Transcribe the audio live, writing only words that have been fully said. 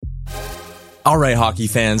All right, hockey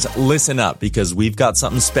fans, listen up because we've got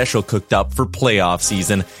something special cooked up for playoff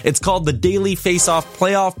season. It's called the Daily Face-Off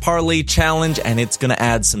Playoff Parlay Challenge, and it's going to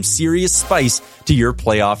add some serious spice to your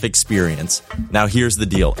playoff experience. Now, here's the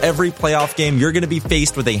deal. Every playoff game, you're going to be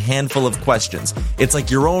faced with a handful of questions. It's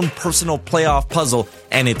like your own personal playoff puzzle,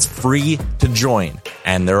 and it's free to join.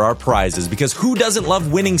 And there are prizes, because who doesn't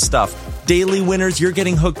love winning stuff? Daily winners, you're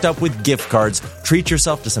getting hooked up with gift cards. Treat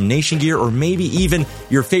yourself to some Nation gear or maybe even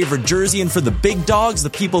your favorite jersey. And for the big dogs, the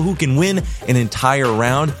people who can win an entire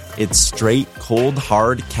round, it's straight, cold,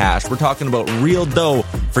 hard cash. We're talking about real dough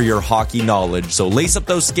for your hockey knowledge. So lace up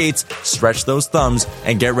those skates, stretch those thumbs,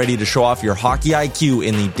 and get ready to show off your hockey IQ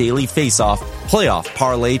in the Daily Face-Off Playoff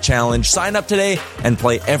Parlay Challenge. Sign up today and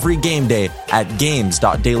play every game day at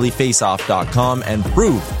games.dailyfaceoff.com and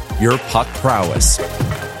prove your puck prowess.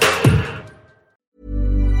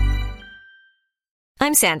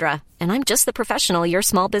 I'm Sandra, and I'm just the professional your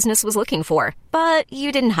small business was looking for. But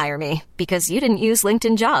you didn't hire me because you didn't use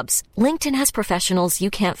LinkedIn Jobs. LinkedIn has professionals you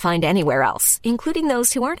can't find anywhere else, including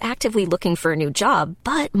those who aren't actively looking for a new job,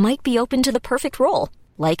 but might be open to the perfect role,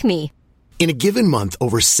 like me. In a given month,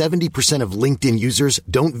 over 70% of LinkedIn users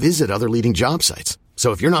don't visit other leading job sites.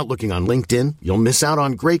 So if you're not looking on LinkedIn, you'll miss out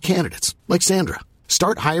on great candidates like Sandra.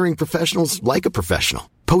 Start hiring professionals like a professional.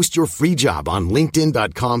 Post your free job on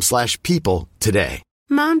linkedin.com/people today.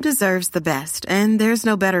 Mom deserves the best, and there's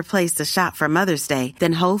no better place to shop for Mother's Day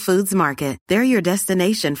than Whole Foods Market. They're your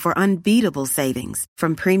destination for unbeatable savings,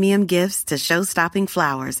 from premium gifts to show-stopping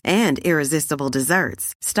flowers and irresistible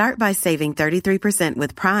desserts. Start by saving 33%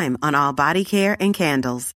 with Prime on all body care and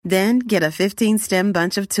candles. Then get a 15-stem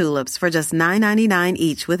bunch of tulips for just $9.99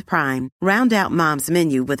 each with Prime. Round out Mom's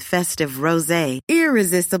menu with festive rosé,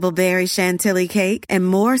 irresistible berry chantilly cake, and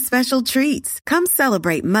more special treats. Come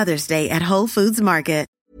celebrate Mother's Day at Whole Foods Market.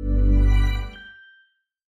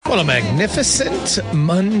 Well, a magnificent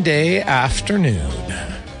Monday afternoon.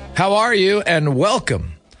 How are you? And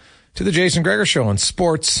welcome to the Jason Gregor Show on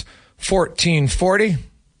Sports 1440.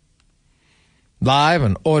 Live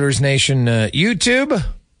on Oilers Nation YouTube,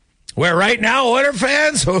 where right now, Oilers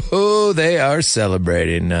fans, they are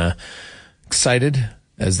celebrating. Excited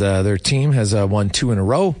as their team has won 2 in a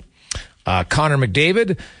row. Connor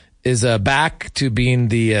McDavid is back to being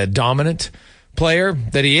the dominant player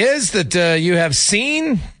that he is, that you have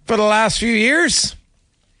seen for the last few years.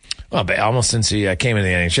 Well, almost since he came into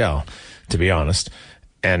the NHL, to be honest.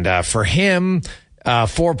 And for him,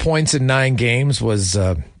 4 points in 9 games was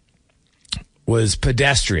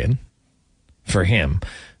pedestrian for him.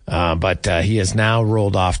 But he has now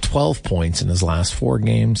rolled off 12 points in his last 4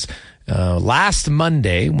 games. Last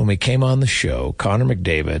Monday, when we came on the show, Connor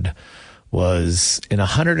McDavid was in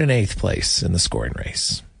 108th place in the scoring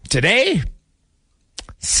race. Today,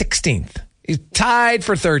 16th. He's tied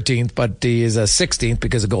for 13th, but he is 16th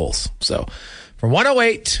because of goals. So from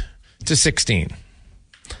 108 to 16.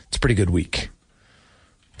 It's a pretty good week.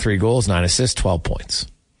 3 goals, 9 assists, 12 points.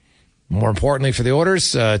 More importantly for the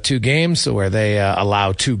Oilers, 2 games where they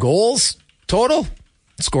allow 2 goals total,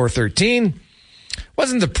 score 13.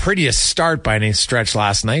 Wasn't the prettiest start by any stretch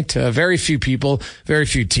last night. Very few people, very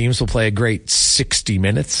few teams will play a great 60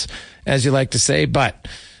 minutes, as you like to say, but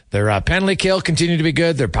their penalty kill continued to be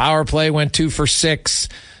good. Their power play went 2 for 6.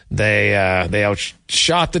 They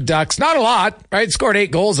outshot the Ducks. Not a lot, right? Scored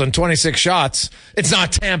 8 goals on 26 shots. It's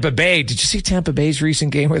not Tampa Bay. Did you see Tampa Bay's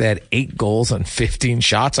recent game where they had 8 goals on 15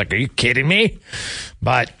 shots? Like, are you kidding me?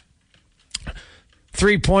 But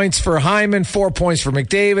 3 points for Hyman, 4 points for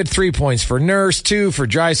McDavid, 3 points for Nurse, 2 for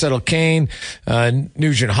Draisaitl, Kane.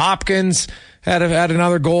 Nugent Hopkins had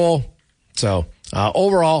another goal. So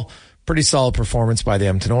overall, pretty solid performance by the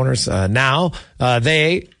Edmonton Oilers. Now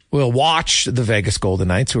they will watch the Vegas Golden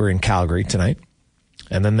Knights, who are in Calgary tonight,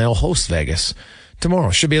 and then they'll host Vegas tomorrow.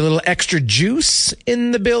 Should be a little extra juice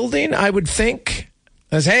in the building, I would think.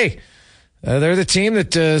 As hey, they're the team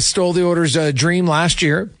that stole the Oilers' dream last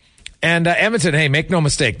year. And Edmonton, hey, make no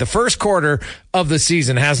mistake, the first quarter of the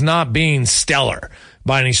season has not been stellar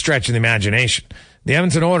by any stretch of the imagination. The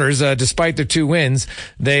Edmonton Oilers, despite their 2 wins,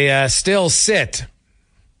 they still sit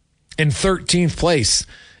in 13th place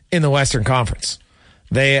in the Western Conference.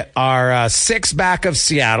 They are 6 back of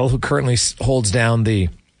Seattle, who currently holds down the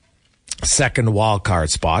second wild card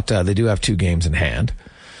spot. They do have 2 games in hand.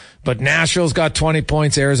 But Nashville's got 20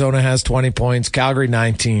 points. Arizona has 20 points. Calgary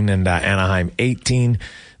 19 and Anaheim 18.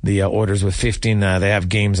 The Oilers with 15. They have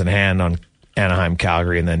games in hand on Anaheim,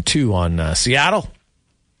 Calgary, and then 2 on Seattle.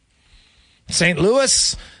 St.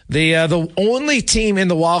 Louis, the only team in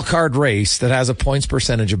the wild card race that has a points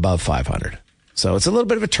percentage above 500. So it's a little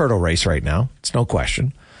bit of a turtle race right now. It's no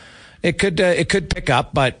question. it could pick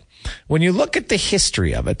up, but when you look at the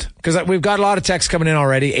history of it, because we've got a lot of texts coming in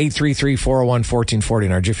already, 833-401-1440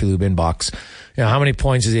 in our Jiffy Lube inbox. How many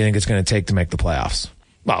points do you think it's going to take to make the playoffs?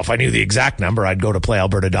 Well, if I knew the exact number, I'd go to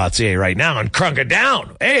playalberta.ca right now and crunk it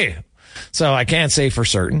down. Hey, so I can't say for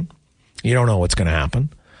certain. You don't know what's going to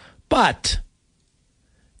happen. But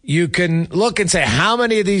you can look and say how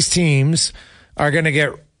many of these teams are going to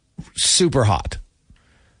get super hot.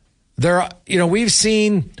 We've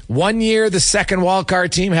seen one year the second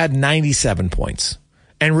wildcard team had 97 points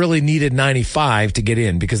and really needed 95 to get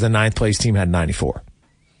in because the ninth place team had 94.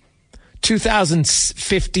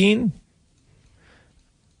 2015,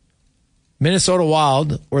 Minnesota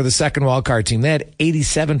Wild were the second wildcard team. They had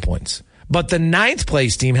 87 points. But the ninth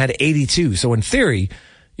place team had 82. So in theory,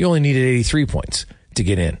 you only needed 83 points to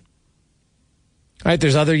get in. All right,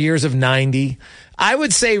 there's other years of 90. I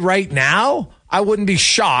would say right now, I wouldn't be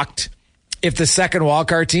shocked if the second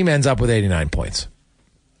wildcard team ends up with 89 points.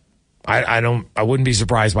 I wouldn't be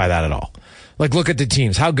surprised by that at all. Like, look at the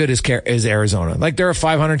teams. How good is Arizona? Like, they're a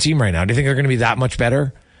 500 team right now. Do you think they're going to be that much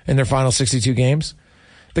better in their final 62 games?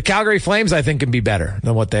 The Calgary Flames, I think, can be better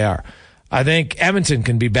than what they are. I think Edmonton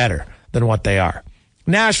can be better than what they are.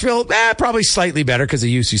 Nashville, probably slightly better because of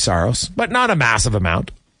UC Saros, but not a massive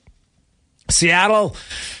amount. Seattle,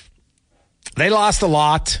 they lost a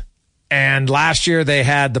lot, and last year they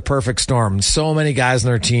had the perfect storm. So many guys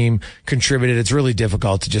on their team contributed. It's really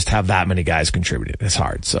difficult to just have that many guys contributed. It's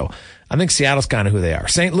hard. So I think Seattle's kind of who they are.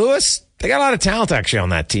 St. Louis, they got a lot of talent actually on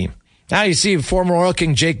that team. Now you see former Oil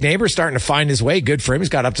King Jake Neighbors starting to find his way. Good for him. He's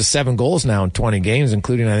got up to 7 goals now in 20 games,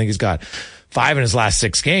 including I think he's got 5 in his last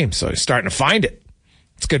 6 games. So he's starting to find it.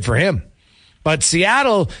 It's good for him. But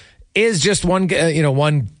Seattle is just one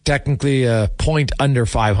technically point under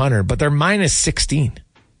 500, but they're minus 16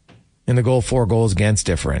 in the 4 goals against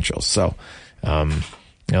differentials. So,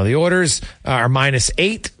 the Oilers are minus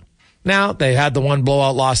 8 now. They had the one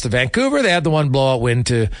blowout loss to Vancouver. They had the one blowout win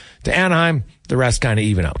to Anaheim. The rest kind of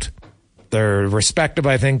even out. They're respective,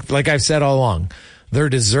 I think, like I've said all along. They're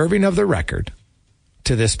deserving of the record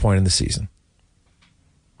to this point in the season.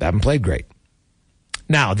 They haven't played great.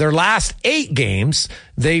 Now, their last 8 games,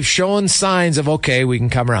 they've shown signs of, okay, we can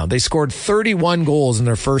come around. They scored 31 goals in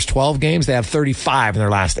their first 12 games. They have 35 in their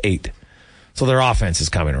last 8. So their offense is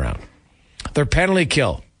coming around. Their penalty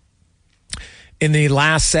kill in the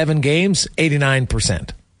last 7 games, 89%.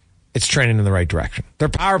 It's trending in the right direction. Their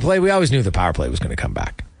power play, we always knew the power play was going to come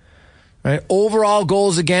back. Right? Overall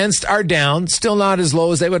goals against are down, still not as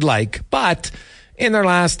low as they would like, but in their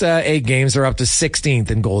last 8 games, they're up to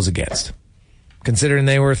 16th in goals against. Considering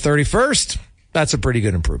they were 31st, that's a pretty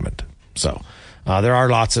good improvement. So there are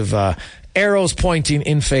lots of arrows pointing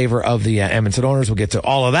in favor of the Edmonton Oilers. We'll get to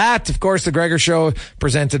all of that. Of course, the Gregor Show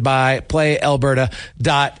presented by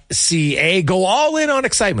playalberta.ca. Go all in on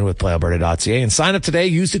excitement with playalberta.ca and sign up today.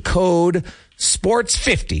 Use the code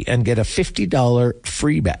SPORTS50 and get a $50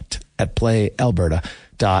 free bet at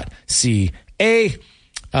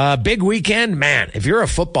playalberta.ca. Big weekend, man. If you're a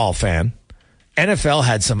football fan, NFL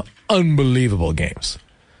had some unbelievable games.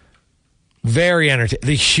 Very entertaining.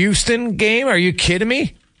 The Houston game, are you kidding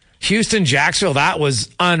me? Houston-Jacksonville, that was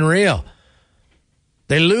unreal.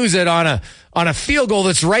 They lose it on a field goal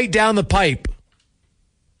that's right down the pipe.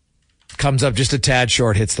 Comes up just a tad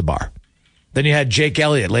short, hits the bar. Then you had Jake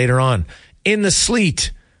Elliott later on in the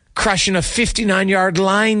sleet, crushing a 59-yard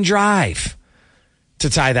line drive to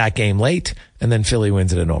tie that game late, and then Philly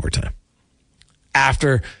wins it in overtime.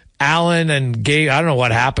 After Allen and Gabe, I don't know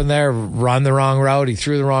what happened there, run the wrong route. He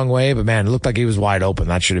threw the wrong way, but man, it looked like he was wide open.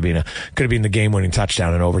 That could have been the game-winning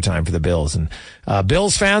touchdown in overtime for the Bills. And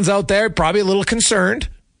Bills fans out there probably a little concerned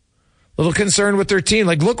with their team.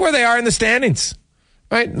 Like, look where they are in the standings,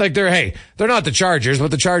 right? Like they're not the Chargers,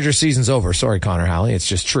 but the Chargers season's over. Sorry, Connor Halley. It's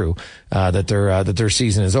just true, that their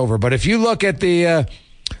season is over. But if you look at the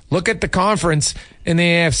conference in the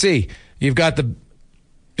AFC, you've got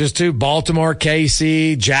just 2, Baltimore,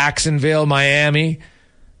 KC, Jacksonville, Miami,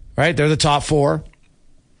 right? They're the top 4.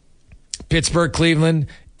 Pittsburgh, Cleveland,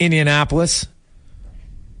 Indianapolis.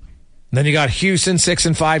 And then you got Houston,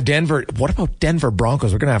 6-5, Denver. What about Denver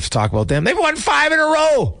Broncos? We're going to have to talk about them. They've won 5 in a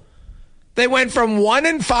row. They went from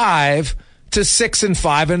 1-5 to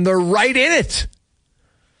 6-5, and they're right in it.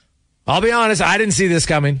 I'll be honest, I didn't see this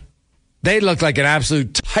coming. They looked like an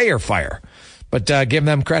absolute tire fire. But give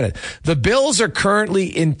them credit. The Bills are currently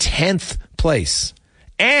in 10th place.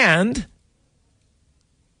 And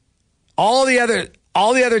all the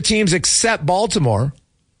other teams except Baltimore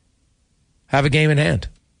have a game in hand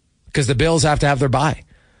because the Bills have to have their bye.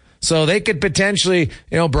 So they could potentially,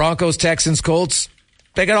 Broncos, Texans, Colts,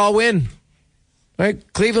 they could all win. Right?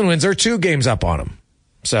 Cleveland wins. They're 2 games up on them.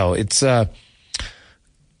 So it's going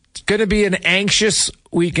to be an anxious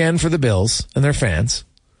weekend for the Bills and their fans.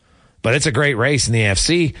 But it's a great race in the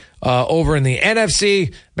AFC. Over in the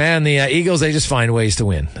NFC, man, the Eagles, they just find ways to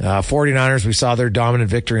win. 49ers, we saw their dominant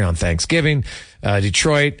victory on Thanksgiving.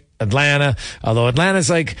 Detroit, Atlanta. Although Atlanta's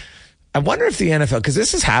like, I wonder if the NFL, because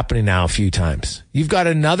this is happening now a few times. You've got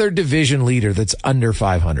another division leader that's under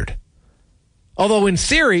 500. Although in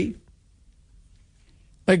theory,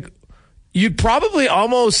 like, you'd probably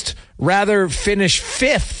almost rather finish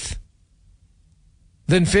 5th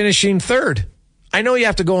than finishing 3rd. I know you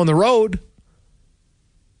have to go on the road,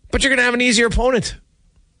 but you're going to have an easier opponent.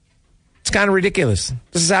 It's kind of ridiculous.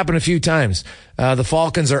 This has happened a few times. The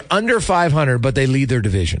Falcons are under 500, but they lead their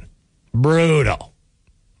division. Brutal.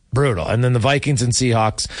 And then the Vikings and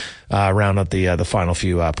Seahawks round out the final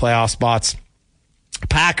few playoff spots.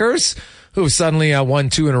 Packers, who suddenly won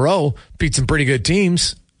 2 in a row, beat some pretty good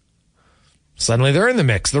teams. Suddenly they're in the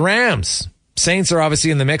mix. The Rams. Saints are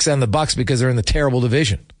obviously in the mix, and the Bucks because they're in the terrible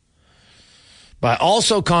division. But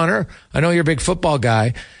also, Connor, I know you're a big football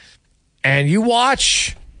guy, and you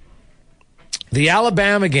watch the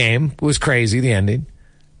Alabama game. It was crazy, the ending.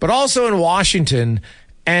 But also in Washington,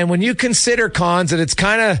 and when you consider, Cons, that it's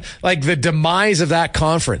kind of like the demise of that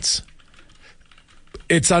conference,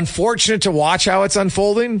 it's unfortunate to watch how it's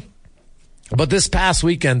unfolding. But this past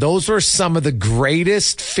weekend, those were some of the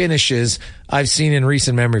greatest finishes I've seen in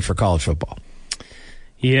recent memory for college football.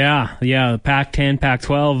 Yeah. Pac-10,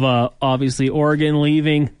 Pac-12, obviously Oregon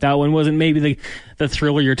leaving. That one wasn't maybe the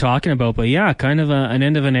thriller you're talking about, but yeah, kind of an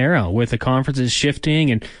end of an era with the conferences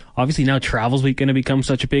shifting, and obviously now Travels Week going to become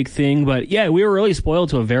such a big thing. But yeah, we were really spoiled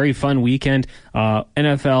to a very fun weekend.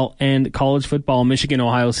 NFL and college football. Michigan,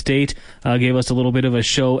 Ohio State gave us a little bit of a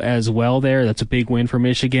show as well there. That's a big win for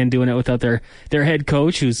Michigan, doing it without their head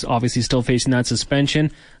coach, who's obviously still facing that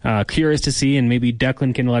suspension. Curious to see, and maybe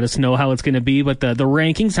Declan can let us know how it's going to be. But the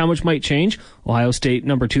rankings, how much might change. Ohio State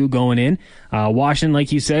number 2 going in. Washington,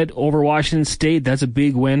 like you said, over Washington State. That's a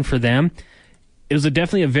big win for them. It was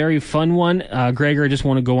definitely a very fun one. Gregor, I just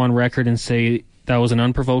want to go on record and say that was an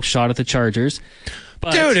unprovoked shot at the Chargers.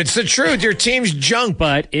 But, dude, it's the truth. Your team's junk.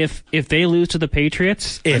 But if they lose to the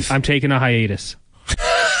Patriots, I'm taking a hiatus.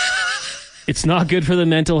 It's not good for the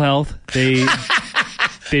mental health. They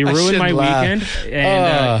ruined my weekend.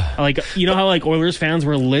 And like, you know how like Oilers fans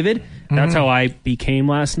were livid? That's how I became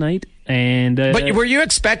last night. And but were you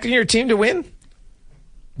expecting your team to win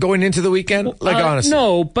going into the weekend? Like, honestly.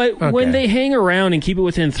 No, but when they hang around and keep it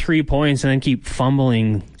within 3 points and then keep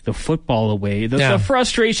fumbling the football away, the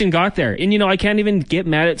frustration got there. And, you know, I can't even get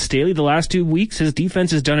mad at Staley. The last 2 weeks, his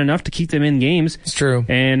defense has done enough to keep them in games. It's true.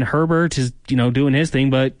 And Herbert is, you know, doing his thing,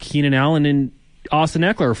 but Keenan Allen and Austin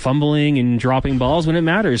Eckler are fumbling and dropping balls when it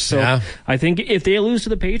matters. So I think if they lose to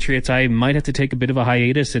the Patriots, I might have to take a bit of a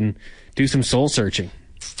hiatus and do some soul searching.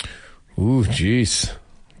 Ooh, jeez.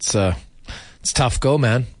 It's tough go,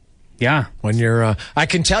 man. Yeah. When you're, I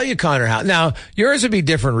can tell you, Connor, how now yours would be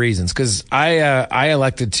different reasons, because I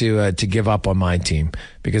elected to give up on my team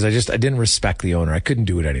because I didn't respect the owner. I couldn't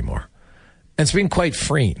do it anymore. And it's been quite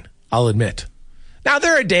freeing, I'll admit. Now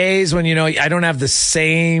there are days when, you know, I don't have the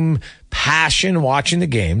same passion watching the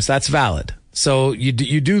games. That's valid. So you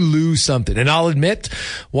do lose something. And I'll admit,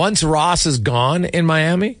 once Ross is gone in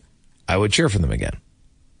Miami, I would cheer for them again.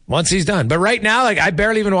 Once he's done. But right now, like, I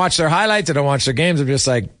barely even watch their highlights. I don't watch their games. I'm just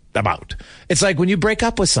like, I'm out. It's like when you break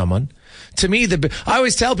up with someone, to me, I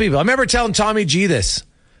always tell people, I remember telling Tommy G this,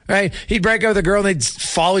 right? He'd break up with a girl and they'd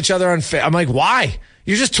follow each other on I'm like, why?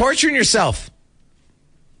 You're just torturing yourself.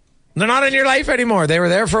 They're not in your life anymore. They were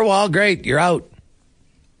there for a while. Great. You're out.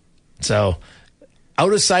 So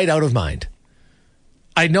out of sight, out of mind.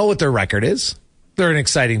 I know what their record is. They're an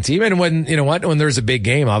exciting team. And when there's a big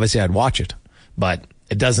game, obviously I'd watch it, but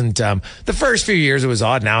it doesn't, the first few years it was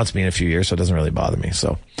odd. Now it's been a few years, so it doesn't really bother me.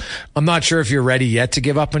 So I'm not sure if you're ready yet to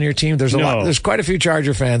give up on your team. There's quite a few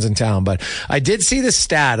Charger fans in town, but I did see the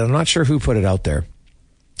stat. I'm not sure who put it out there,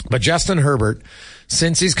 but Justin Herbert,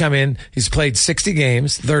 since he's come in, he's played 60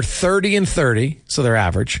 games. They're 30-30, so they're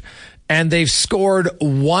average, and they've scored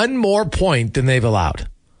one more point than they've allowed.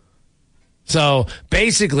 So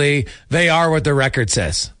basically, they are what the record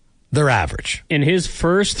says. They're average. In his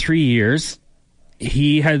first 3 years,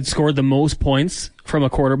 he had scored the most points from a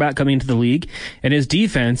quarterback coming into the league, and his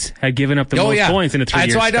defense had given up the most points in a 3 year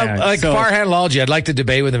span. That's why I don't like Farhan Lalji. I'd like to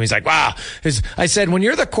debate with him. He's like, wow. I said, when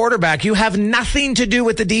you're the quarterback, you have nothing to do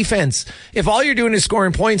with the defense. If all you're doing is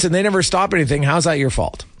scoring points and they never stop anything, how's that your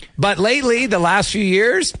fault? But lately, the last few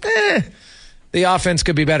years, the offense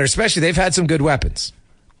could be better. Especially, they've had some good weapons.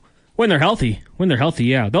 When they're healthy,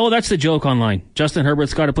 yeah. Though that's the joke online. Justin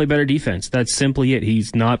Herbert's got to play better defense. That's simply it.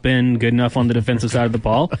 He's not been good enough on the defensive side of the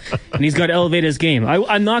ball, and he's got to elevate his game.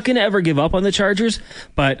 I'm not going to ever give up on the Chargers,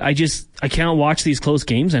 but I can't watch these close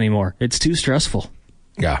games anymore. It's too stressful.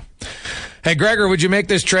 Yeah. Hey, Gregor, would you make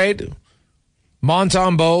this trade?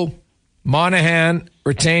 Montembeault, Monahan,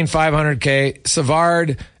 retain $500K,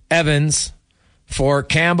 Savard, Evans for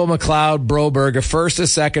Campbell, McLeod, Broberg, a first, a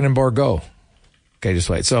second, and Bourgault. Okay, just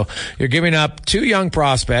wait. So you're giving up 2 young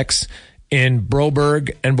prospects in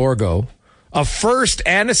Broberg and Bourgault, a first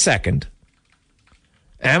and a second,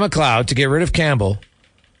 and McLeod to get rid of Campbell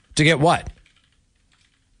to get what?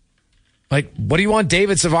 Like, what do you want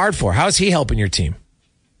David Savard for? How is he helping your team?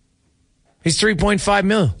 He's $3.5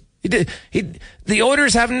 million. The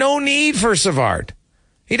Oilers have no need for Savard.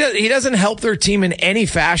 He doesn't help their team in any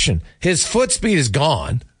fashion. His foot speed is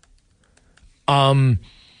gone.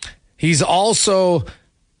 He's also,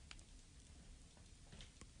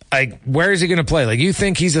 like, where is he going to play? Like, you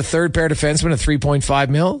think he's a third pair defenseman at $3.5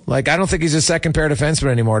 million? Like, I don't think he's a second pair defenseman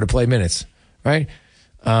anymore to play minutes, right?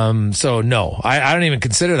 So no, I don't even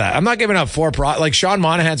consider that. I'm not giving up like Sean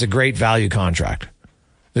Monahan's a great value contract.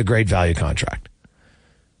 The great value contract.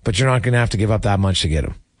 But you're not going to have to give up that much to get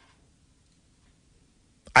him.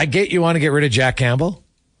 I get you want to get rid of Jack Campbell.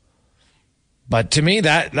 But to me,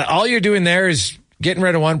 that all you're doing there is getting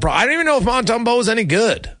rid of one I don't even know if Montembeault is any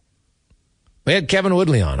good. We had Kevin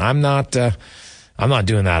Woodley on. I'm not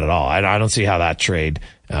doing that at all. I don't see how that trade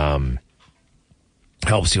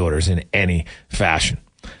helps the Oilers in any fashion.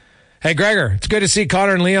 Hey, Gregor, it's good to see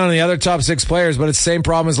Connor and Leon and the other top 6 players, but it's the same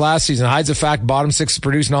problem as last season. Hides the fact bottom 6 is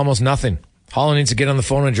producing almost nothing. Holland needs to get on the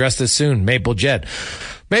phone and address this soon. Maple Jed,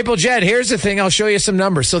 here's the thing. I'll show you some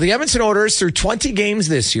numbers. So the Edmonton Oilers, through 20 games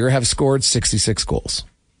this year, have scored 66 goals.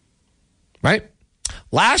 Right?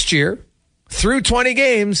 Last year, through 20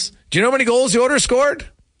 games, do you know how many goals the Oilers scored?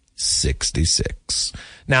 66.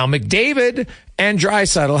 Now, McDavid and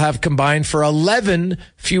Draisaitl have combined for 11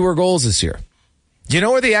 fewer goals this year. Do you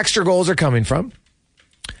know where the extra goals are coming from?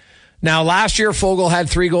 Now, last year, Fogle had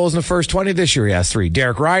 3 goals in the first 20. This year, he has 3.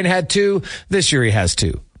 Derek Ryan had 2. This year, he has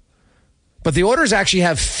 2. But the Oilers actually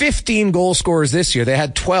have 15 goal scorers this year. They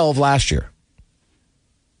had 12 last year.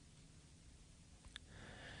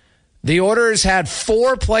 The Oilers had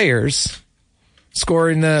 4 players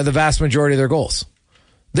scoring the vast majority of their goals.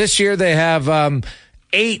 This year, they have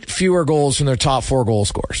 8 fewer goals from their top 4 goal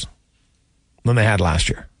scorers than they had last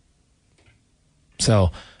year.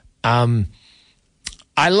 So,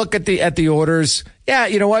 I look at the Oilers. Yeah,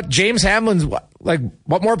 you know what? James Hamlin's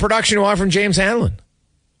what more production do you want from James Hamlin?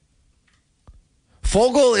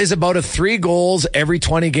 Fogle is about a 3 goals every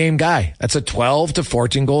 20 game guy. That's a 12 to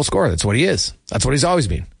 14 goal scorer. That's what he is. That's what he's always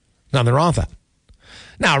been. Nothing wrong with that.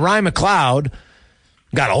 Now, Ryan McLeod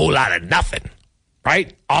got a whole lot of nothing,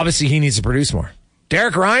 right? Obviously, he needs to produce more.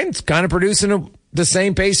 Derek Ryan's kind of producing the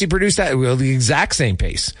same pace he produced the exact same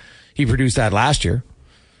pace he produced that last year.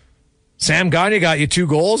 Sam Gagner got you 2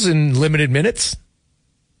 goals in limited minutes.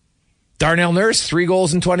 Darnell Nurse, 3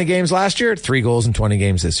 goals in 20 games last year, 3 goals in 20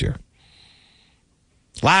 games this year.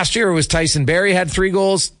 Last year it was Tyson Barrie had 3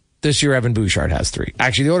 goals. This year Evan Bouchard has 3.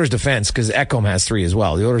 Actually, the Oilers' defense, because Ekholm has 3 as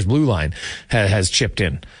well. The Oilers' blue line has chipped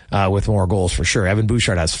in with more goals for sure. Evan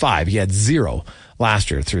Bouchard has 5. He had 0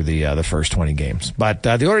 last year through the first 20 games. But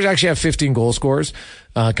the Oilers actually have 15 goal scorers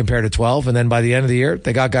compared to 12. And then by the end of the year,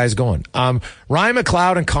 they got guys going. Ryan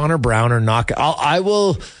McLeod and Connor Brown are not. I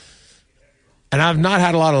will, and I've not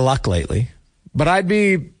had a lot of luck lately, but I'd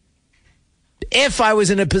be, if I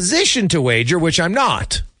was in a position to wager, which I'm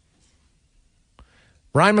not,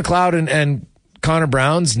 Ryan McLeod and Connor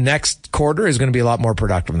Brown's next quarter is going to be a lot more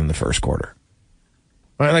productive than the first quarter.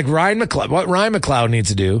 Right? Like what Ryan McLeod needs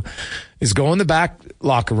to do is go in the back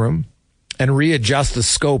locker room and readjust the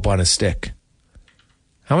scope on his stick.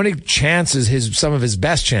 How many chances, some of his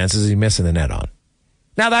best chances, is he missing the net on?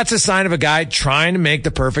 Now, that's a sign of a guy trying to make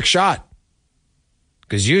the perfect shot,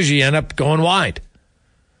 because usually you end up going wide.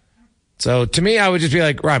 So to me, I would just be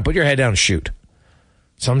like, Ryan, put your head down and shoot.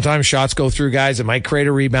 Sometimes shots go through guys. It might create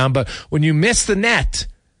a rebound, but when you miss the net,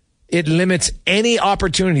 it limits any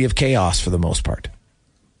opportunity of chaos for the most part,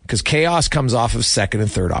 because chaos comes off of second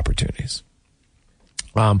and third opportunities.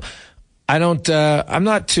 I'm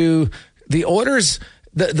not too, the Oilers,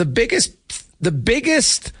 the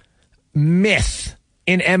biggest myth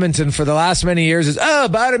in Edmonton for the last many years is,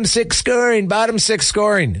 bottom six scoring.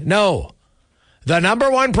 No, the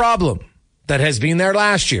number one problem that has been there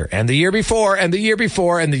last year and the year before and the year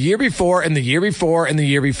before and the year before and the year before and the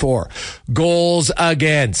year before. Goals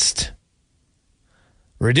against.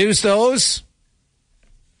 Reduce those,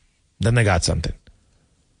 then they got something.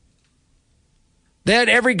 They had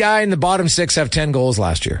every guy in the bottom 6 have 10 goals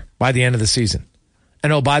last year by the end of the season.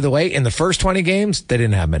 And oh, by the way, in the first 20 games, they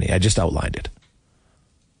didn't have many. I just outlined it.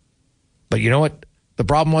 But you know what the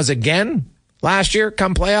problem was again last year,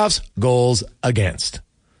 come playoffs? Goals against.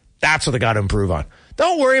 That's what they got to improve on.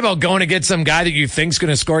 Don't worry about going to get some guy that you think's going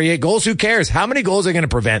to score you 8 goals. Who cares? How many goals are they going to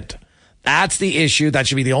prevent? That's the issue. That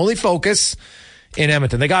should be the only focus in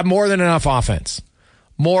Edmonton. They got more than enough offense.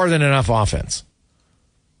 More than enough offense.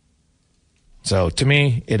 So, to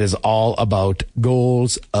me, it is all about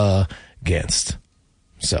goals against.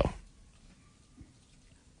 So,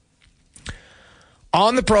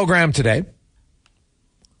 on the program today,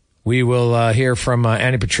 we will hear from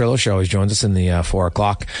Andy Petrillo. She always joins us in the 4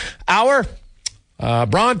 o'clock hour.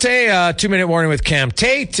 Bronte, 2-minute warning with Cam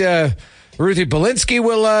Tate. Ruthie Polinsky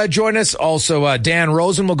will join us. Also, Dan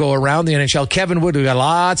Rosen will go around the NHL. Kevin Wood, we got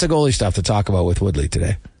lots of goalie stuff to talk about with Woodley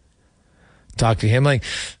today. Talk to him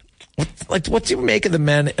what do you make of the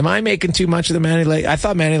man? Am I making too much of the Manny Lang? I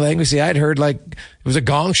thought Manny Langley, I'd heard it was a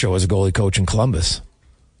gong show as a goalie coach in Columbus.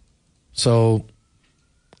 So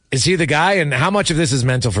is he the guy? And how much of this is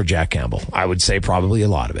mental for Jack Campbell? I would say probably a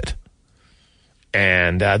lot of it.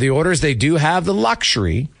 And the Oilers, they do have the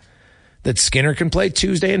luxury that Skinner can play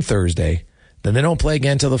Tuesday and Thursday. Then they don't play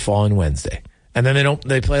again till the following Wednesday. And then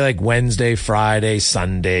they play Wednesday, Friday,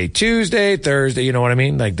 Sunday, Tuesday, Thursday. You know what I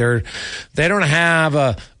mean? They don't have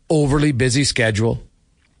a overly busy schedule.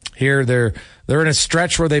 Here they're in a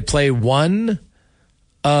stretch where they play 1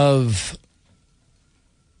 of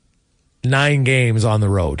 9 games on the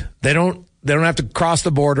road. They don't have to cross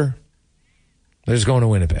the border. They're just going to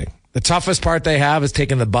Winnipeg. The toughest part they have is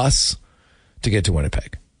taking the bus to get to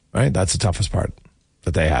Winnipeg. Right? That's the toughest part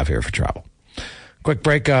that they have here for travel. Quick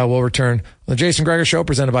break. We'll return on the Jason Gregor Show,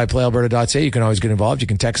 presented by PlayAlberta.ca. You can always get involved. You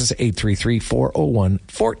can text us at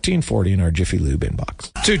 833-401-1440 in our Jiffy Lube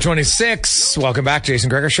inbox. 2:26. Welcome back. Jason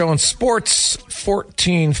Gregor Show on Sports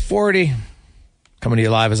 1440. Coming to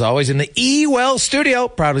you live, as always, in the E-Well studio.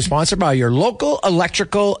 Proudly sponsored by your local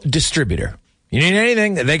electrical distributor. You need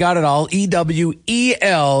anything, they got it all.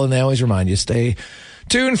 EWEL. And they always remind you, stay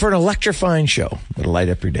tuned for an electrifying show that'll light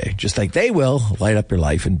up your day, just like they will light up your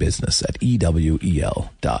life and business at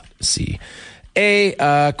EWEL.ca.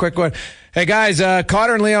 Quick one. Hey, guys,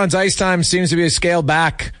 Connor and Leon's ice time seems to be scaled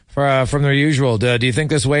back from their usual. Do you think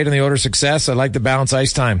this weighed on the Oilers' success? I'd like to balance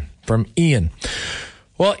ice time from Ian.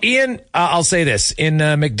 Well, Ian, I'll say this. In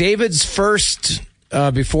McDavid's first,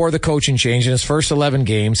 before the coaching change, in his first 11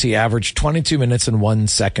 games, he averaged 22 minutes and 1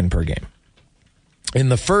 second per game. In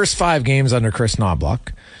the first 5 games under Chris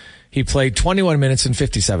Knobloch, he played 21 minutes and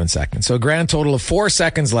 57 seconds. So a grand total of 4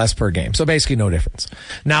 seconds less per game. So basically no difference.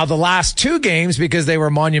 Now, the last 2 games, because they were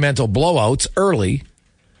monumental blowouts early,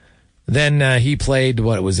 then he played,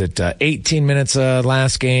 18 minutes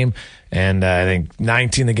last game, and I think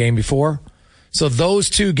 19 the game before. So those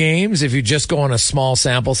 2 games, if you just go on a small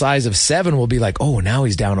sample size of 7, will be like, oh, now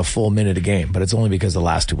he's down a full minute a game. But it's only because the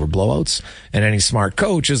last 2 were blowouts. And any smart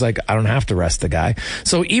coach is like, I don't have to rest the guy.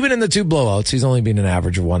 So even in the 2 blowouts, he's only been an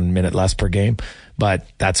average of 1 minute less per game. But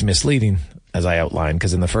that's misleading, as I outlined,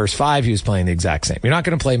 because in the first 5, he was playing the exact same. You're not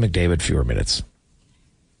going to play McDavid fewer minutes.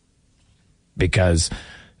 Because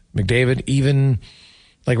McDavid, even,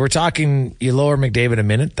 we're talking, you lower McDavid a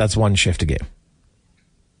minute, that's 1 shift a game.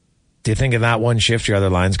 Do you think in that 1 shift, your other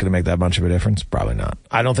line's going to make that much of a difference? Probably not.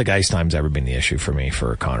 I don't think ice time's ever been the issue for me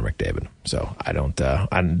for Connor McDavid. So I don't,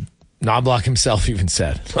 Knobloch himself even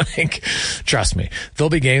said, trust me, there'll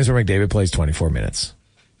be games where McDavid plays 24 minutes.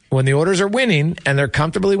 When the Oilers are winning and they're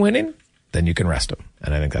comfortably winning, then you can rest them.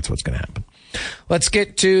 And I think that's what's going to happen. Let's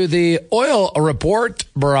get to the oil report,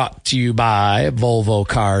 brought to you by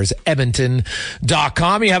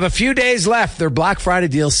VolvoCarsEdmonton.com. You have a few days left. Their Black Friday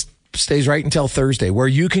deal stays right until Thursday, where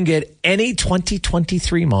you can get any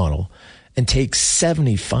 2023 model and take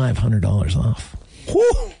 $7,500 off.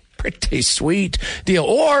 Whew, pretty sweet deal.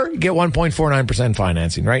 Or get 1.49%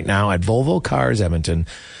 financing right now at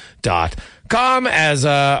VolvoCarsEdmonton.com as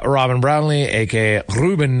Robin Brownlee, a.k.a.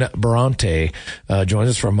 Ruben Bronte, joins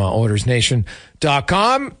us from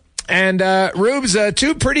OilersNation.com. And Rubes,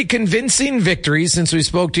 2 pretty convincing victories since we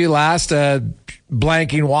spoke to you last.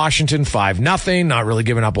 Blanking Washington 5-0, not really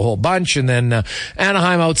giving up a whole bunch. And then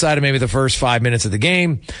Anaheim, outside of maybe the first 5 minutes of the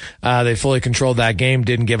game, they fully controlled that game,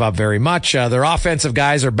 didn't give up very much. Their offensive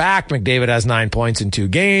guys are back. McDavid has 9 points in 2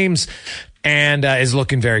 games and is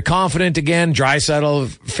looking very confident again. Draisaitl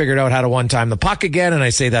figured out how to one-time the puck again, and I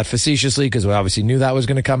say that facetiously because we obviously knew that was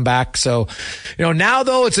going to come back. So, now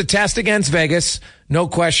though it's a test against Vegas. No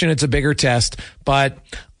question it's a bigger test. But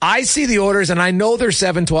I see the Oilers, and I know they're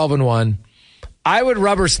 7-12-1. I would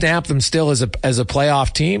rubber stamp them still as a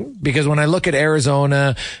playoff team, because when I look at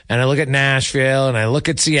Arizona and I look at Nashville and I look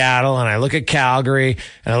at Seattle and I look at Calgary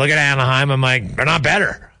and I look at Anaheim, I'm like, they're not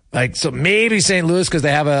better. Like, so maybe St. Louis, because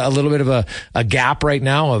they have a little bit of a gap right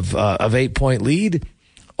now of 8-point lead.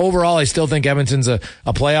 Overall, I still think Edmonton's a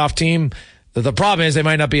playoff team. The problem is they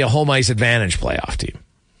might not be a home ice advantage playoff team.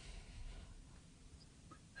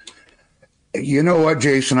 You know what,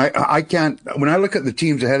 Jason? I can't. When I look at the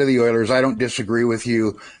teams ahead of the Oilers, I don't disagree with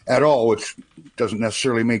you at all, which doesn't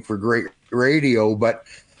necessarily make for great radio. But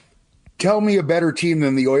tell me a better team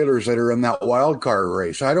than the Oilers that are in that wild card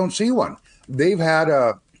race. I don't see one. They've had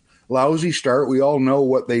a lousy start. We all know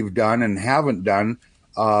what they've done and haven't done.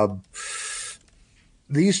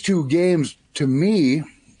 These two games, to me,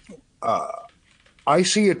 I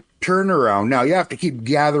see a turnaround. Now, you have to keep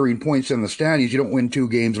gathering points in the standings. You don't win two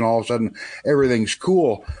games and all of a sudden everything's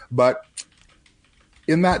cool. But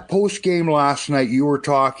in that post game last night, you were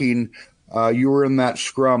talking, you were in that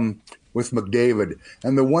scrum with McDavid.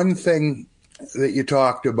 And the one thing that you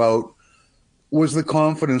talked about was the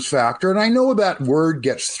confidence factor. And I know that word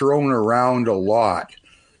gets thrown around a lot.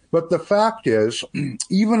 But the fact is,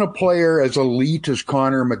 even a player as elite as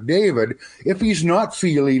Connor McDavid, if he's not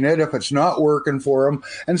feeling it, if it's not working for him,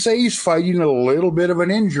 and say he's fighting a little bit of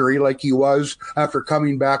an injury like he was after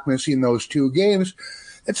coming back missing those two games,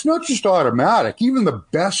 it's not just automatic. Even the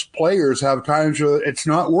best players have times where it's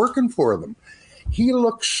not working for them. He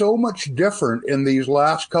looks so much different in these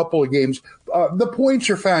last couple of games. The points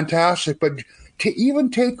are fantastic, but to even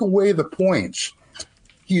take away the points,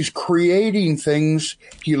 he's creating things.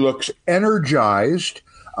 He looks energized.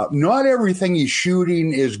 Not everything he's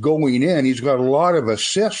shooting is going in. He's got a lot of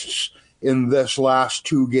assists in this last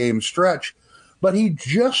 2-game stretch. But he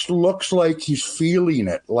just looks like he's feeling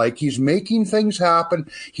it, like he's making things happen.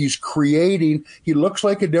 He's creating. He looks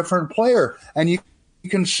like a different player. And you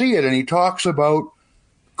can see it. And he talks about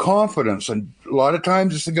confidence. And a lot of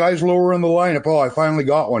times it's the guys lower in the lineup. Oh, I finally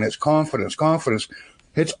got one. It's confidence.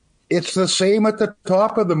 It's the same at the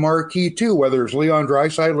top of the marquee, too, whether it's Leon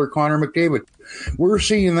Draisaitl or Connor McDavid. We're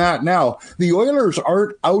seeing that now. The Oilers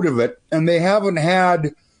aren't out of it, and they haven't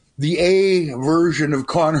had the A version of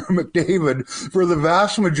Connor McDavid for the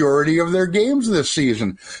vast majority of their games this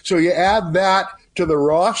season. So you add that to the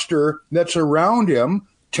roster that's around him.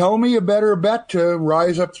 Tell me a better bet to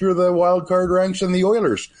rise up through the wild card ranks than the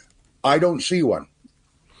Oilers. I don't see one.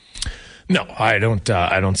 No, I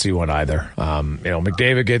don't see one either.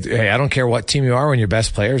 McDavid I don't care what team you are, when your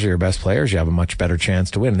best players are your best players, you have a much better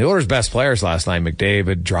chance to win. The Oilers' best players last night,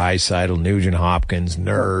 McDavid, Draisaitl, Nugent Hopkins,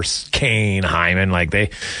 Nurse, Kane, Hyman,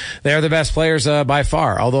 they're the best players by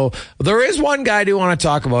far. Although there is one guy I do want to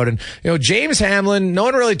talk about, and James Hamlin, no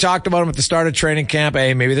one really talked about him at the start of training camp.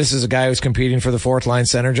 Hey, maybe this is a guy who's competing for the fourth line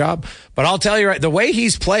center job. But I'll tell you, the way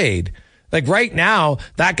he's played, like right now,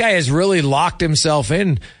 that guy has really locked himself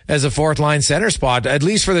in as a fourth line center spot, at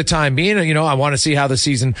least for the time being. I want to see how the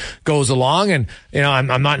season goes along. And,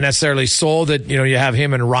 I'm not necessarily sold that, you have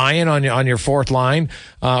him and Ryan on your fourth line,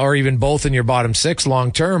 or even both in your bottom six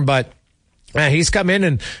long term. But he's come in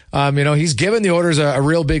and, he's given the Oilers a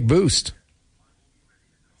real big boost.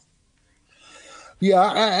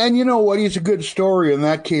 Yeah, and you know what? He's a good story, and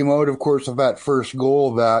that came out, of course, of that first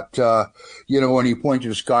goal that, when he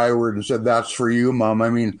pointed skyward and said, "That's for you, Mom."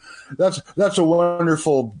 I mean, that's a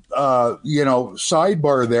wonderful,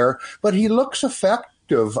 sidebar there. But he looks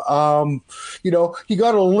effective. He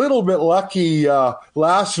got a little bit lucky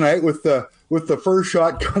last night with the first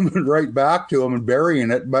shot coming right back to him and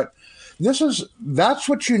burying it. But that's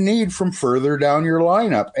what you need from further down your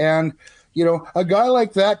lineup. And a guy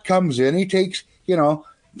like that comes in, he takes.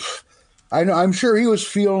 I'm sure he's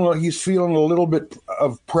feeling a little bit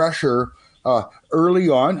of pressure early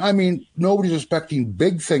on. I mean, nobody's expecting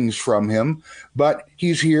big things from him, but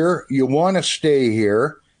he's here. You want to stay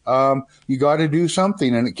here. You got to do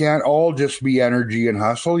something, and it can't all just be energy and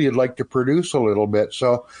hustle. You'd like to produce a little bit.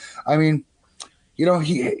 So, I mean,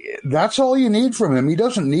 that's all you need from him. He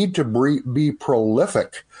doesn't need to be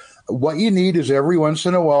prolific. What you need is every once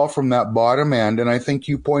in a while from that bottom end, and I think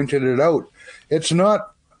you pointed it out. It's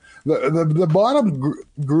not the bottom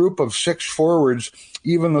group of six forwards,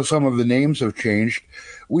 even though some of the names have changed.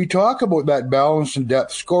 We talk about that balance and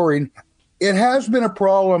depth scoring. It has been a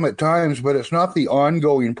problem at times, but it's not the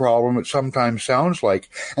ongoing problem it sometimes sounds like.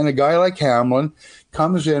 And a guy like Hamlin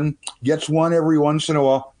comes in, gets one every once in a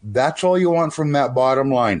while. That's all you want from that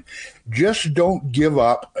bottom line. Just don't give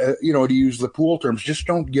up, to use the pool terms, just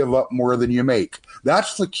don't give up more than you make.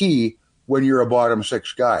 That's the key when you're a bottom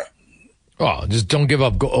six guy. Oh, just don't give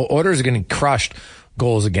up. Oilers are getting crushed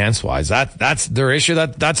goals against wise. That's their issue.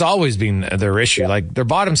 That's always been their issue. Like their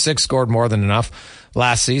bottom six scored more than enough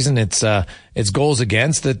last season. It's goals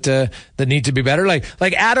against that need to be better. Like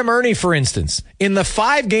Adam Ernie, for instance, in the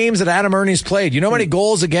 5 games that Adam Ernie's played, you know how many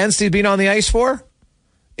goals against he's been on the ice for?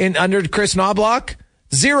 Under Chris Knobloch?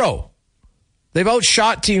 0. They've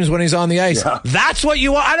outshot teams when he's on the ice. Yeah. That's what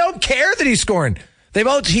you want. I don't care that he's scoring.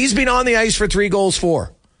 He's been on the ice for 3 goals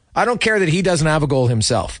for. I don't care that he doesn't have a goal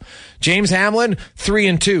himself. James Hamlin, 3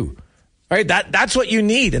 and 2. Right? That's what you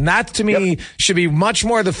need. And that to me should be much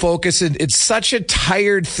more the focus. It's such a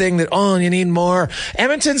tired thing that, you need more.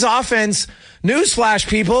 Edmonton's offense, newsflash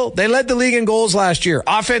people, they led the league in goals last year.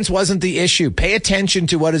 Offense wasn't the issue. Pay attention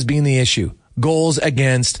to what is being the issue. Goals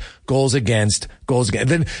against, goals against, goals against.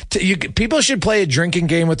 Then people should play a drinking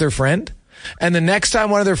game with their friend. And the next time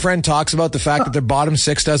one of their friend talks about the fact that their bottom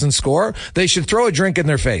 6 doesn't score, they should throw a drink in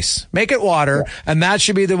their face. Make it water, and that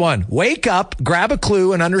should be the one. Wake up, grab a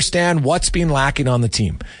clue, and understand what's been lacking on the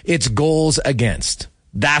team. It's goals against.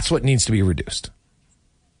 That's what needs to be reduced.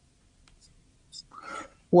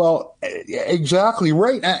 Well, exactly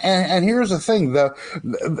right. And here's the thing.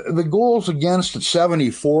 The goals against at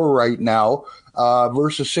 74 right now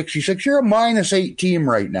versus 66. You're a -8 team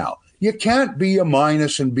right now. You can't be a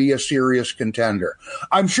minus and be a serious contender.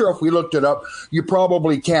 I'm sure if we looked it up, you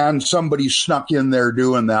probably can. Somebody snuck in there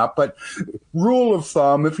doing that. But rule of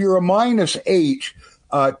thumb, if you're a -8,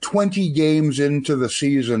 20 games into the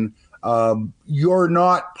season, you're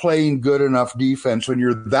not playing good enough defense when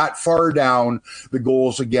you're that far down the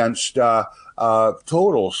goals against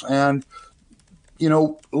totals. And,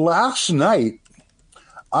 last night,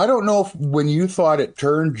 I don't know if when you thought it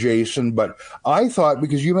turned, Jason, but I thought,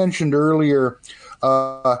 because you mentioned earlier,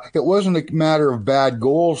 it wasn't a matter of bad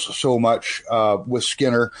goals so much with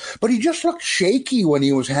Skinner, but he just looked shaky when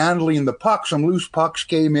he was handling the puck. Some loose pucks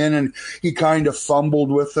came in and he kind of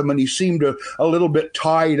fumbled with them, and he seemed a little bit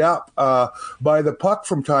tied up by the puck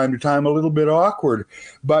from time to time, a little bit awkward.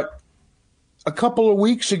 But a couple of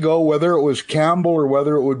weeks ago, whether it was Campbell or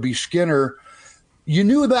whether it would be Skinner, you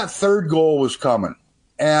knew that third goal was coming.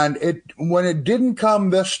 And when it didn't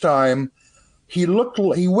come this time, he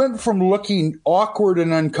went from looking awkward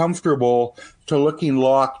and uncomfortable to looking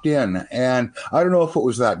locked in. And I don't know if it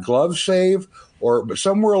was that glove save but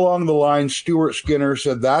somewhere along the line, Stuart Skinner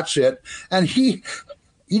said, that's it. And he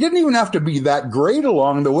didn't even have to be that great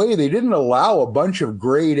along the way. They didn't allow a bunch of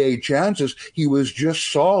grade A chances. He was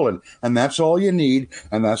just solid. And that's all you need.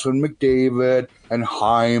 And that's when McDavid and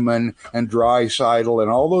Hyman and Draisaitl and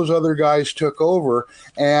all those other guys took over.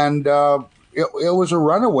 And it was a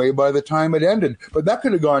runaway by the time it ended. But that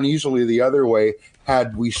could have gone easily the other way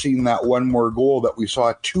had we seen that one more goal that we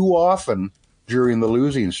saw too often during the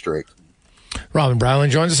losing streak. Robin Brownlee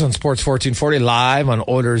joins us on Sports 1440 live on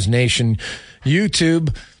Oilers Nation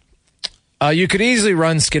YouTube. You could easily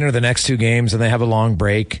run Skinner the next 2 games and they have a long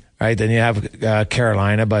break, right? Then you have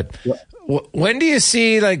Carolina. But when do you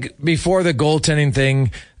see, before the goaltending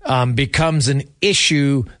thing becomes an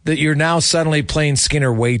issue that you're now suddenly playing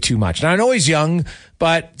Skinner way too much? Now, I know he's young,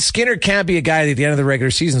 but Skinner can't be a guy that at the end of the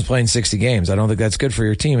regular season is playing 60 games. I don't think that's good for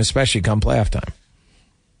your team, especially come playoff time.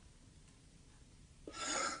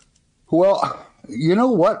 Well, you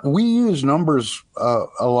know what? We use numbers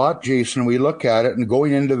a lot, Jason. We look at it, and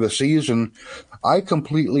going into the season, I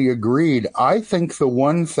completely agreed. I think the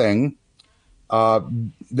one thing that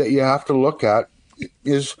you have to look at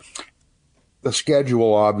is the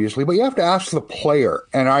schedule, obviously, but you have to ask the player.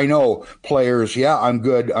 And I know players, I'm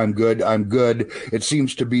good. It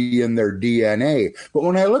seems to be in their DNA. But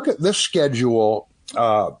when I look at this schedule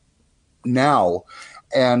now,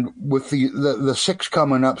 and with the 6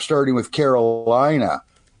 coming up, starting with Carolina,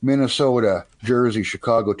 Minnesota, Jersey,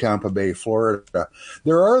 Chicago, Tampa Bay, Florida,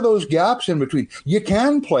 there are those gaps in between. You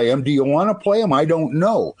can play them. Do you want to play them? I don't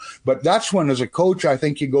know. But that's when, as a coach, I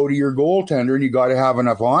think you go to your goaltender and you got to have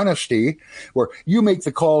enough honesty where you make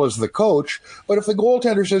the call as the coach. But if the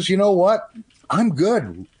goaltender says, you know what, I'm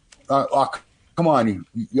good. Come on,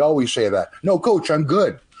 you always say that. No, coach, I'm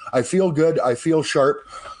good. I feel good. I feel sharp.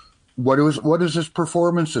 What does his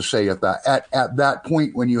performances say at that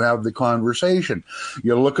point when you have the conversation?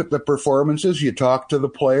 You look at the performances, you talk to the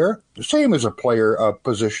player, the same as a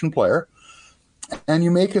position player, and you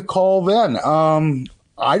make a call then.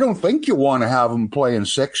 I don't think you want to have him playing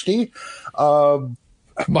 60. Well,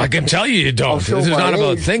 I can tell you don't. This is not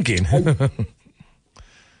about thinking.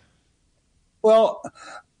 Well,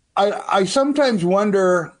 I sometimes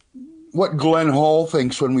wonder what Glenn Hall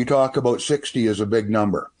thinks when we talk about 60 as a big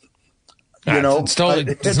number. It's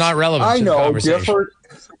not relevant. I know, to the different.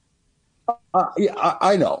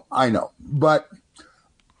 I know, but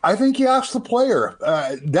I think you ask the player.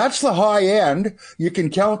 That's the high end. You can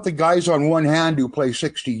count the guys on one hand who play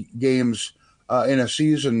 60 games in a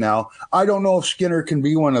season now. I don't know if Skinner can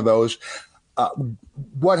be one of those.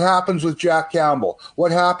 What happens with Jack Campbell?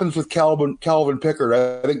 What happens with Calvin Pickard?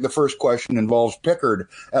 I think the first question involves Pickard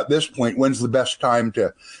at this point. When's the best time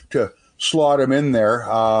to slot him in there?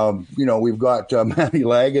 We've got Manny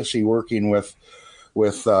Legacy working with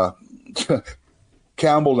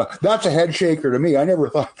Campbell. That's a head shaker to me. I never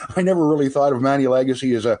really thought of Manny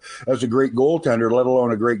Legacy as a great goaltender, let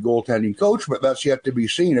alone a great goaltending coach. But that's yet to be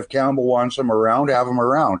seen. If Campbell wants him around, have him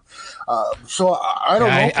around. So I don't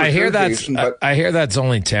know. I hear that. Jason, I hear that's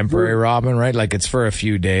only temporary, Robin. Right? Like it's for a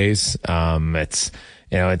few days. It's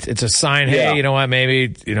a sign. Hey, you know what?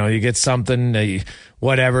 Maybe you get something.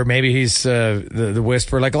 Whatever, maybe he's the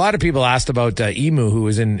whisperer. Like a lot of people asked about Emu, who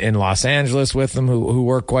was in Los Angeles with them, who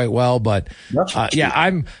worked quite well. But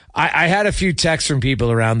I had a few texts from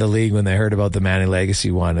people around the league when they heard about the Manny Legacy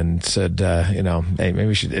one and said, hey, maybe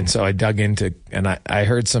we should. And so I dug into, and I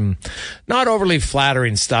heard some not overly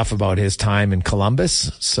flattering stuff about his time in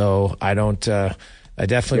Columbus. So I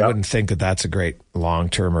definitely wouldn't think that that's a great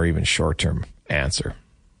long-term or even short-term answer.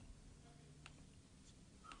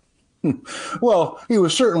 Well, he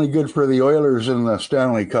was certainly good for the Oilers in the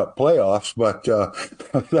Stanley Cup playoffs, but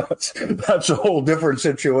that's a whole different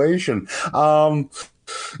situation. Whatever,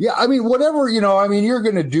 you're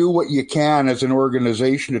going to do what you can as an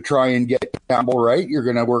organization to try and get Campbell right. You're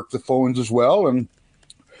going to work the phones as well and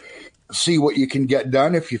see what you can get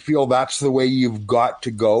done if you feel that's the way you've got to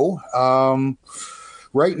go.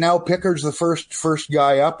 Right now, Pickard's the first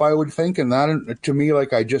guy up, I would think, and that, to me,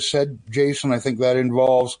 like I just said, Jason, I think that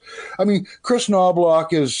involves. Chris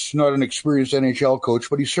Knobloch is not an experienced NHL coach,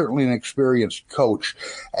 but he's certainly an experienced coach,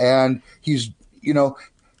 and he's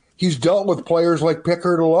dealt with players like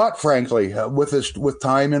Pickard a lot, frankly, with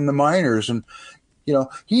time in the minors, and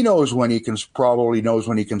he knows when he can spot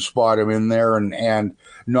him in there and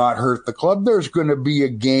not hurt the club. There's going to be a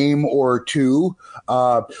game or two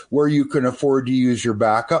where you can afford to use your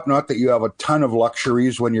backup. Not that you have a ton of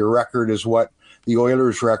luxuries when your record is what the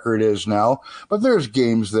Oilers' record is now, but there's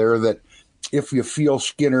games there that if you feel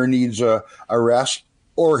Skinner needs a rest,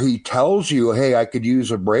 or he tells you, hey, I could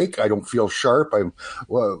use a break, I don't feel sharp, I'm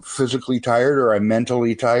physically tired or I'm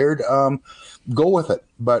mentally tired, go with it.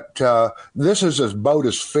 But this is about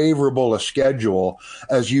as favorable a schedule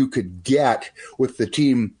as you could get with the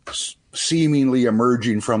team seemingly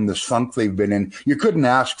emerging from this funk they've been in. You couldn't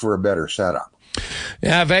ask for a better setup.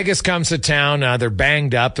 Yeah, Vegas comes to town. They're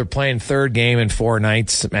banged up. They're playing third game in 4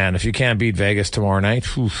 nights. Man, if you can't beat Vegas tomorrow night,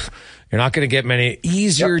 you're not going to get many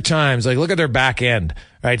easier times. Like, look at their back end,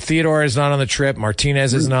 right? Theodore is not on the trip.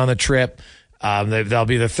 Martinez isn't on the trip. They'll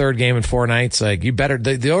be the third game in 4 nights. Like, you better,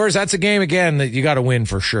 the Oilers, that's a game again that you got to win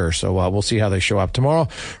for sure. So, we'll see how they show up tomorrow.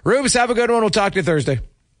 Rubes, have a good one. We'll talk to you Thursday.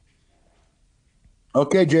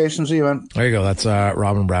 Okay, Jason. See you, man. There you go. That's,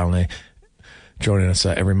 Robin Brownlee joining us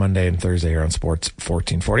every Monday and Thursday here on Sports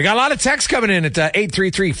 1440. Got a lot of texts coming in at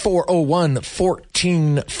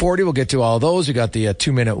 833-401-1440. We'll get to all of those. We got the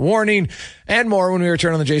 2-minute warning and more when we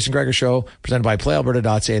return on the Jason Gregor Show, presented by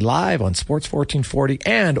PlayAlberta.ca, live on Sports 1440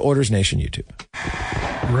 and Oilers Nation YouTube.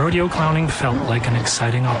 Rodeo clowning felt like an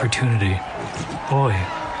exciting opportunity. Boy,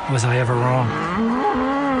 was I ever wrong.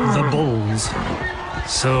 The Bulls.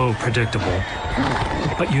 So predictable.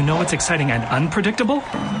 But you know what's exciting and unpredictable?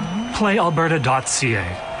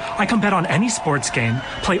 PlayAlberta.ca. I can bet on any sports game,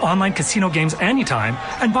 play online casino games anytime,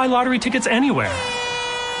 and buy lottery tickets anywhere.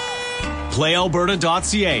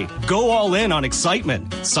 PlayAlberta.ca. Go all in on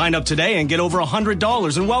excitement. Sign up today and get over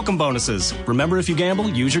 $100 in welcome bonuses. Remember, if you gamble,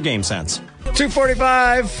 use your game sense.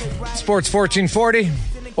 245, Sports 1440,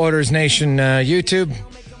 Oilers Nation YouTube.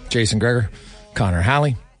 Jason Gregor, Connor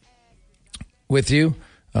Halley with you.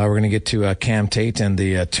 We're going to get to Cam Tate and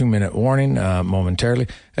the 2-minute warning momentarily.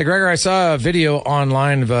 Hey, Gregor, I saw a video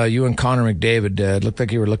online of you and Connor McDavid. It looked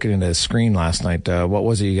like you were looking at a screen last night. What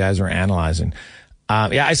was it you guys were analyzing?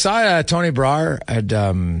 I saw Tony Brar had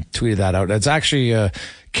tweeted that out. It's actually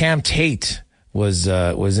Cam Tate was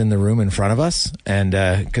in the room in front of us, and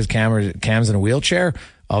because Cam's in a wheelchair,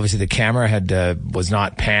 obviously the camera was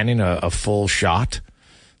not panning a full shot.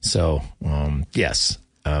 So yes.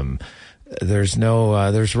 There's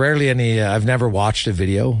rarely any, I've never watched a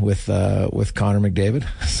video with Connor McDavid.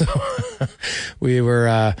 So we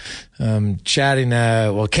were, chatting,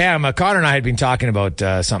 Cam, Connor and I had been talking about,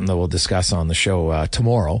 something that we'll discuss on the show,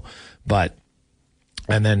 tomorrow, and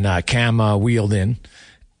then, Cam, wheeled in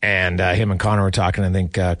and, him and Connor were talking. I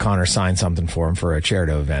think, Connor signed something for him for a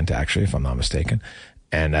charity event, actually, if I'm not mistaken.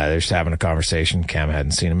 And they're just having a conversation. Cam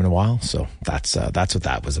hadn't seen him in a while, so that's what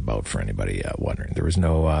that was about. For anybody wondering, there was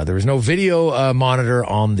no video monitor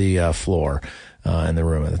on the floor in the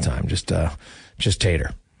room at the time. Just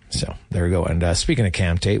Tater. So there we go. And speaking of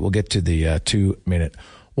Cam Tate, we'll get to the 2-minute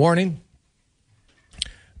warning.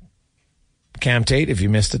 Cam Tate, if you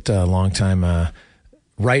missed it, a longtime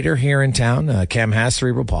writer here in town. Cam has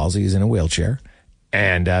cerebral palsy. He's in a wheelchair,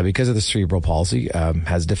 and because of the cerebral palsy,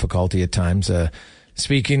 has difficulty at times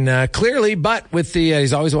speaking clearly, but with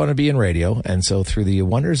he's always wanted to be in radio. And so through the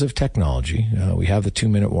wonders of technology, we have the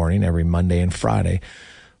 2-minute warning every Monday and Friday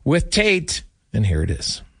with Tate. And here it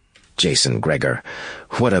is. Jason Gregor,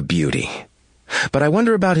 what a beauty. But I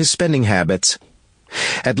wonder about his spending habits.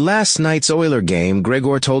 At last night's Oiler game,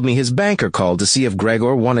 Gregor told me his banker called to see if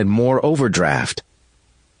Gregor wanted more overdraft.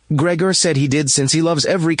 Gregor said he did since he loves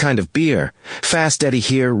every kind of beer. Fast Eddie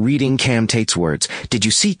here reading Cam Tate's words. Did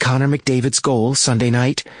you see Connor McDavid's goal Sunday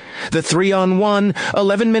night? The 3-on-1,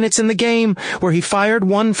 11 minutes in the game, where he fired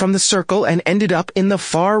one from the circle and ended up in the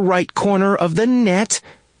far right corner of the net?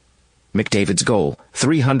 McDavid's goal,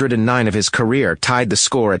 309 of his career, tied the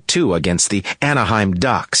score at 2 against the Anaheim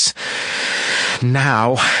Ducks.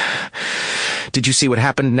 Now, did you see what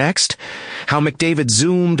happened next? How McDavid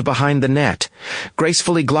zoomed behind the net,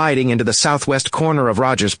 gracefully gliding into the southwest corner of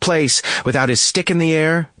Rogers Place without his stick in the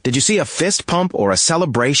air? Did you see a fist pump or a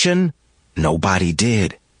celebration? Nobody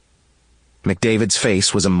did. McDavid's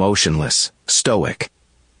face was emotionless, stoic.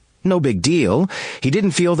 No big deal. He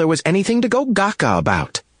didn't feel there was anything to go gaga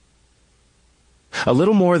about. A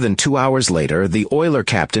little more than 2 hours later, the Oiler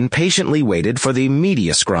captain patiently waited for the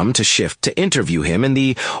media scrum to shift to interview him in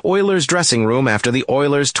the Oilers dressing room after the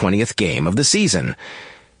Oilers' 20th game of the season.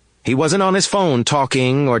 He wasn't on his phone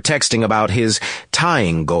talking or texting about his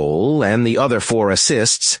tying goal and the other 4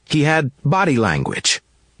 assists. He had body language.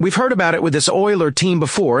 We've heard about it with this Oiler team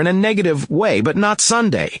before in a negative way, but not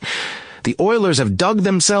Sunday. The Oilers have dug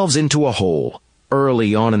themselves into a hole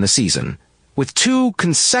early on in the season, with 2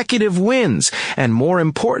 consecutive wins, and more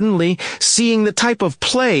importantly, seeing the type of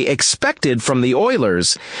play expected from the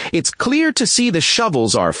Oilers, it's clear to see the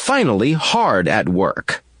shovels are finally hard at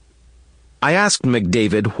work. I asked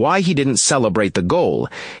McDavid why he didn't celebrate the goal.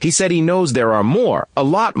 He said he knows there are more, a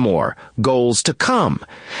lot more, goals to come,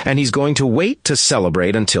 and he's going to wait to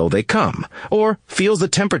celebrate until they come, or feels the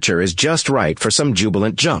temperature is just right for some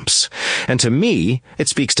jubilant jumps. And to me, it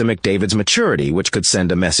speaks to McDavid's maturity, which could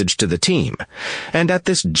send a message to the team. And at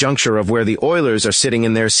this juncture of where the Oilers are sitting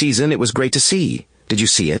in their season, it was great to see. Did you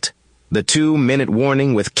see it? The 2-minute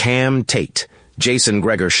warning with Cam Tate. Jason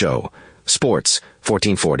Gregor Show. Sports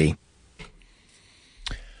 1440.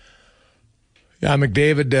 Yeah,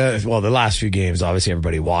 McDavid, the last few games, obviously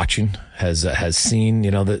everybody watching has seen,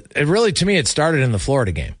 that it really, to me, it started in the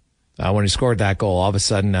Florida game. When he scored that goal, all of a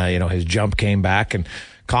sudden, his jump came back, and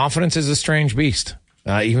confidence is a strange beast,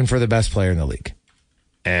 even for the best player in the league.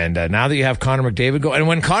 And now that you have Connor McDavid go, and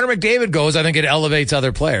when Connor McDavid goes, I think it elevates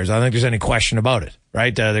other players. I don't think there's any question about it,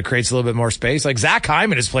 right? That creates a little bit more space. Like Zach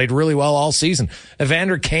Hyman has played really well all season.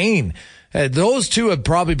 Evander Kane, those two have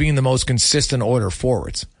probably been the most consistent Oiler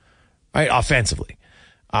forwards. Right, offensively.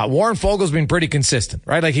 Warren Fogel's been pretty consistent,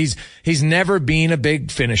 right? Like he's never been a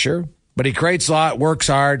big finisher, but he creates a lot, works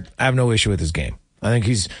hard. I have no issue with his game. I think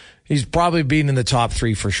he's probably been in the top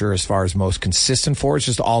 3 for sure as far as most consistent forwards,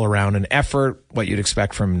 just all around an effort, what you'd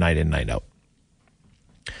expect from night in, night out.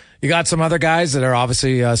 You got some other guys that are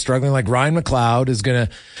obviously struggling, like Ryan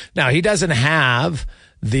McLeod now he doesn't have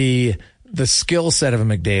the skill set of a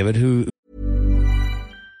McDavid who.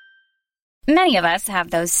 Many of us have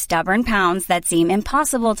those stubborn pounds that seem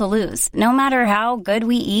impossible to lose, no matter how good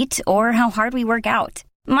we eat or how hard we work out.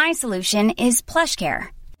 My solution is PlushCare.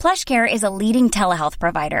 PlushCare is a leading telehealth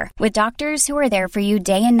provider with doctors who are there for you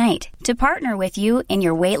day and night to partner with you in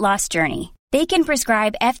your weight loss journey. They can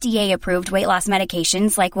prescribe FDA-approved weight loss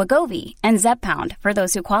medications like Wegovy and Zepbound for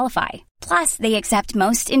those who qualify. Plus, they accept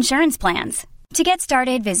most insurance plans. To get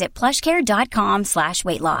started, visit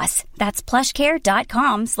plushcare.com/weightloss. That's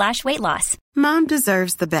plushcare.com/weightloss. Mom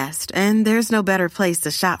deserves the best, and there's no better place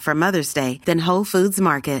to shop for Mother's Day than Whole Foods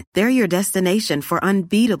Market. They're your destination for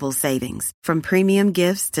unbeatable savings, from premium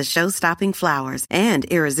gifts to show-stopping flowers and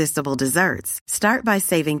irresistible desserts. Start by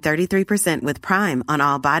saving 33% with Prime on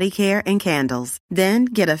all body care and candles. Then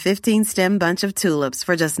get a 15-stem bunch of tulips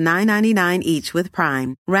for just $9.99 each with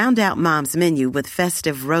Prime. Round out Mom's menu with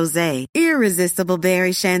festive rosé, irresistible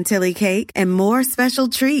berry chantilly cake, and more special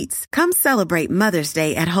treats. Come celebrate Mother's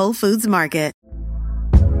Day at Whole Foods Market.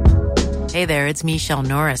 Hey there, it's Michelle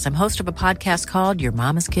Norris. I'm host of a podcast called Your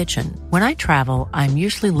Mama's Kitchen. When I travel, I'm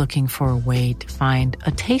usually looking for a way to find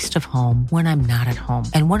a taste of home when I'm not at home.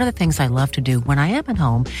 And one of the things I love to do when I am at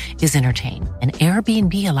home is entertain. And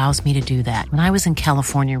Airbnb allows me to do that. When I was in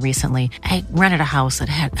California recently, I rented a house that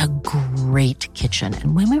had a great kitchen.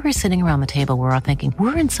 And when we were sitting around the table, we were all thinking,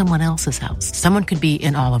 we're in someone else's house. Someone could be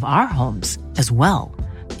in all of our homes as well.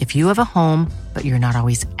 If you have a home, but you're not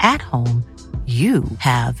always at home, you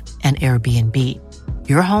have an Airbnb.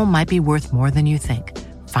 Your home might be worth more than you think.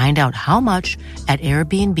 Find out how much at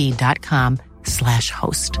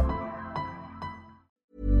airbnb.com/host.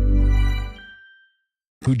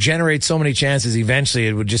 Who generates so many chances, eventually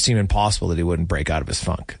it would just seem impossible that he wouldn't break out of his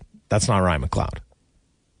funk. That's not Ryan McLeod.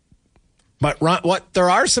 But there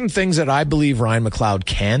are some things that I believe Ryan McLeod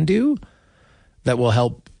can do that will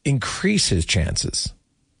help increase his chances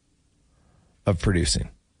of producing.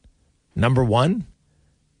 Number one,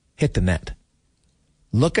 hit the net.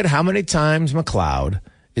 Look at how many times McLeod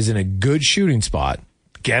is in a good shooting spot,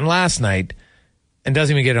 again last night, and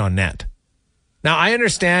doesn't even get it on net. Now, I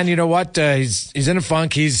understand, you know what, he's in a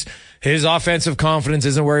funk. His offensive confidence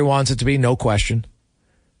isn't where he wants it to be, no question.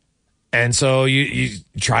 And so you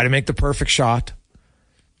try to make the perfect shot.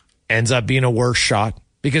 Ends up being a worse shot.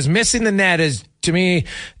 Because missing the net is, to me,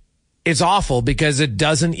 it's awful because it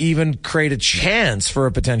doesn't even create a chance for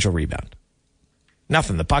a potential rebound.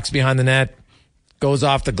 Nothing. The puck's behind the net, goes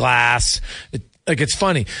off the glass. It's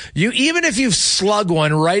funny. Even if you slug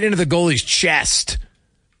one right into the goalie's chest,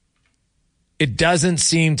 it doesn't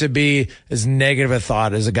seem to be as negative a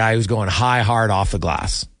thought as a guy who's going hard off the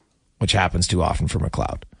glass, which happens too often for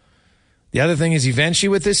McLeod. The other thing is eventually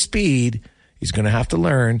with his speed, he's going to have to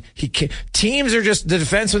learn. Teams are just, the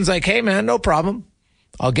defenseman's like, hey man, no problem.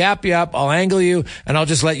 I'll gap you up, I'll angle you, and I'll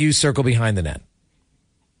just let you circle behind the net.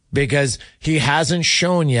 Because he hasn't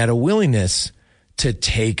shown yet a willingness to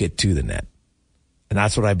take it to the net. And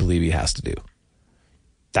that's what I believe he has to do.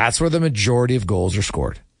 That's where the majority of goals are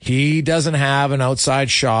scored. He doesn't have an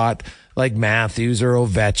outside shot like Matthews or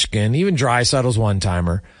Ovechkin, even Draisaitl's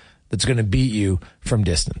one-timer, that's going to beat you from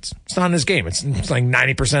distance. It's not in his game. It's like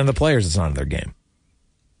 90% of the players, it's not in their game.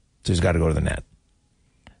 So he's got to go to the net.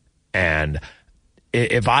 And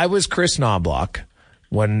if I was Chris Knobloch,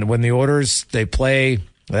 when the Oilers, they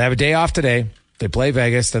have a day off today, they play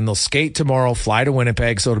Vegas, then they'll skate tomorrow, fly to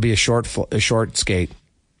Winnipeg, so it'll be a short skate.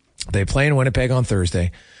 They play in Winnipeg on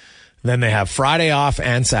Thursday. Then they have Friday off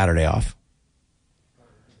and Saturday off.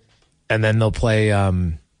 And then they'll play,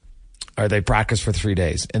 or they practice for 3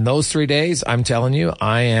 days. In those 3 days, I'm telling you,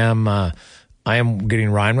 I am getting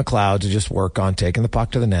Ryan McLeod to just work on taking the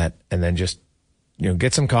puck to the net and then just,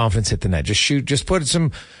 get some confidence, hit the net. Just shoot, just put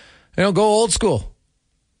some, go old school.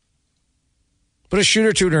 Put a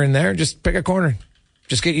shooter in there. Just pick a corner.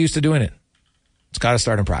 Just get used to doing it. It's got to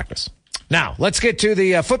start in practice. Now, let's get to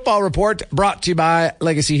the football report brought to you by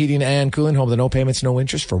Legacy Heating and Cooling, home of the no payments, no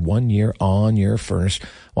interest for 1 year on your furnace.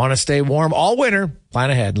 Want to stay warm all winter?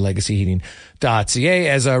 Plan ahead, legacyheating.ca.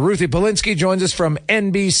 As Ruthie Polinsky joins us from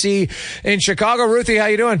NBC in Chicago. Ruthie, how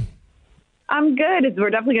you doing? I'm good. We're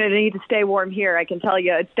definitely going to need to stay warm here. I can tell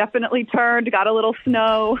you, it's definitely turned. Got a little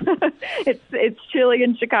snow. It's chilly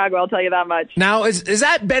in Chicago. I'll tell you that much. Now, is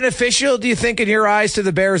that beneficial? Do you think, in your eyes, to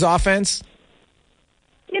the Bears' offense?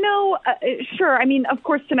 Sure. I mean, of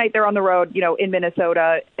course, tonight they're on the road, in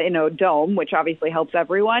Minnesota, in a dome, which obviously helps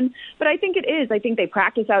everyone. But I think it is. I think they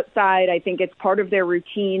practice outside. I think it's part of their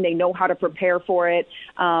routine. They know how to prepare for it.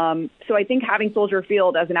 So I think having Soldier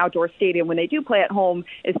Field as an outdoor stadium when they do play at home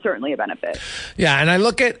is certainly a benefit. Yeah, and I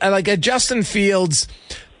look at Justin Fields.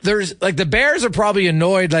 There's the Bears are probably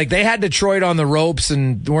annoyed. They had Detroit on the ropes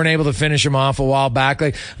and weren't able to finish him off a while back.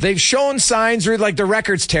 They've shown signs where the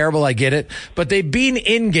record's terrible. I get it, but they've been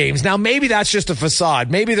in games. Now maybe that's just a facade.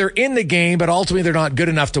 Maybe they're in the game, but ultimately they're not good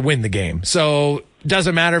enough to win the game. So it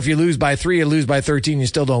doesn't matter if you lose by 3, you lose by 13, you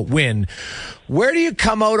still don't win. Where do you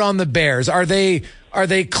come out on the Bears? Are they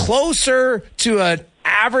closer to an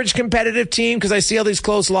average competitive team? Because I see all these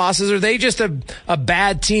close losses. Or are they just a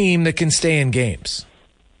bad team that can stay in games?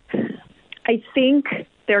 I think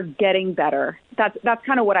they're getting better. That's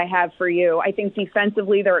kind of what I have for you. I think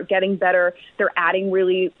defensively they're getting better. They're adding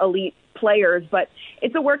really elite players, but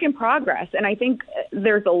it's a work in progress. And I think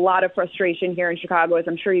there's a lot of frustration here in Chicago, as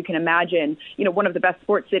I'm sure you can imagine. One of the best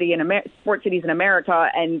sports cities in America,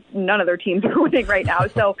 and none of their teams are winning right now.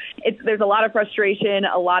 So there's a lot of frustration,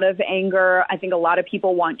 a lot of anger. I think a lot of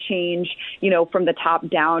people want change, from the top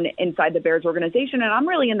down inside the Bears organization. And I'm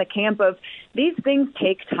really in the camp of these things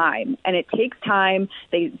take time, and it takes time.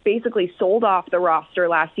 They basically sold off the roster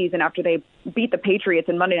last season after they beat the Patriots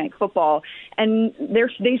in Monday Night Football, and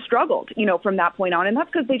they struggled, from that point on, and that's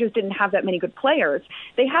because they just didn't have that many good players.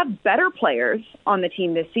 They have better players on the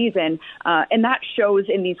team this season, and that shows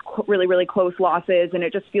in these really, really close losses, and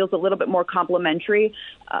it just feels a little bit more complementary,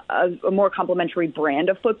 a more complementary brand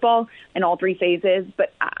of football in all three phases.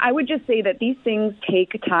 But I would just say that these things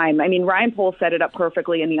take time. I mean, Ryan Poles set it up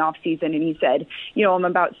perfectly in the offseason, and he said, I'm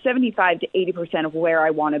about 75 to 80% of where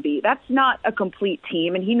I want to be. That's not a complete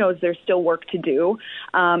team, and he knows there's still work to do.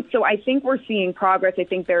 So I think we're seeing progress. I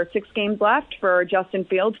think there are 6 games left for Justin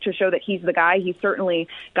Fields to show that he's the guy. He certainly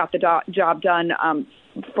got the job done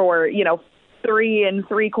for, 3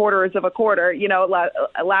 3/4 of a quarter.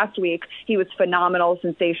 Last week he was phenomenal,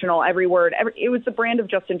 sensational, every word. It was the brand of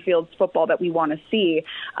Justin Fields football that we want to see.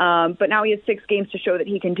 But now he has 6 games to show that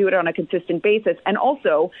he can do it on a consistent basis and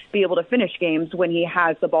also be able to finish games when he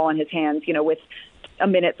has the ball in his hands, with a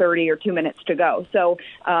minute 30 or 2 minutes to go. So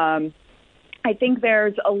I think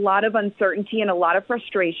there's a lot of uncertainty and a lot of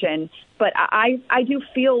frustration, but I do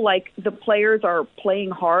feel like the players are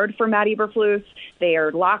playing hard for Matt Eberflus. They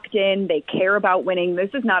are locked in. They care about winning.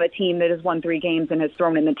 This is not a team that has won 3 games and has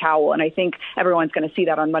thrown in the towel, and I think everyone's going to see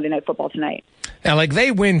that on Monday Night Football tonight. Now,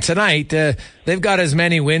 they win tonight. They've got as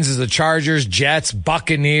many wins as the Chargers, Jets,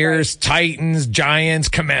 Buccaneers, right, Titans, Giants,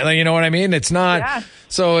 Command. You know what I mean? It's not. Yeah.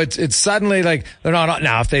 So it's suddenly like they're not.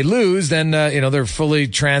 Now, if they lose, then they're fully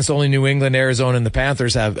tranced. Only New England, Arizona, and the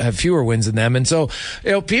Panthers have fewer wins than them. And so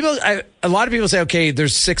a lot of people say, okay,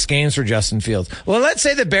 there's 6 games for Justin Fields. Well, let's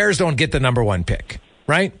say the Bears don't get the number 1 pick.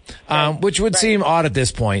 Right? Which would seem odd at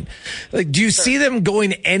this point. Do you see them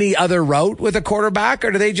going any other route with a quarterback,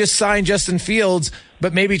 or do they just sign Justin Fields,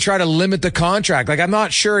 but maybe try to limit the contract? I'm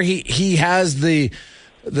not sure he has the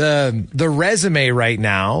resume right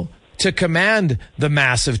now to command the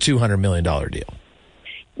massive $200 million deal.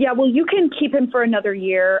 Yeah, well, you can keep him for another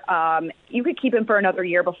year. You could keep him for another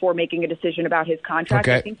year before making a decision about his contract.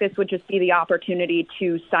 Okay. I think this would just be the opportunity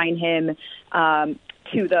to sign him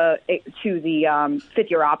to the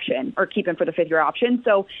 5th-year option, or keep him for the 5th-year option.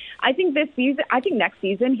 So I think next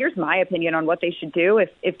season, here's my opinion on what they should do.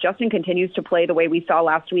 If Justin continues to play the way we saw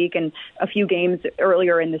last week and a few games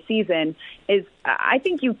earlier in the season, I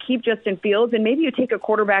think you keep Justin Fields, and maybe you take a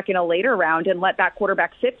quarterback in a later round and let that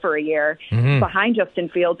quarterback sit for a year behind Justin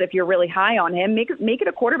Fields if you're really high on him. Make it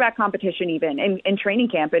a quarterback competition even in training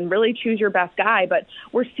camp, and really choose your best guy. But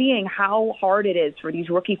we're seeing how hard it is for these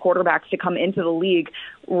rookie quarterbacks to come into the league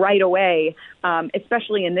right away,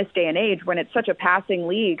 especially in this day and age when it's such a passing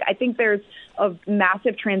league. I think there's a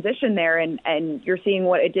massive transition there, and you're seeing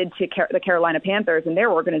what it did to the Carolina Panthers and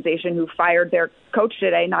their organization, who fired their coach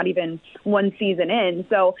today, not even 1 season in.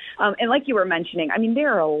 So, and like you were mentioning, I mean,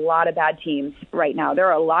 there are a lot of bad teams right now. There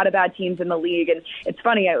are a lot of bad teams in the league, and it's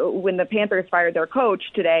funny, when the Panthers fired their coach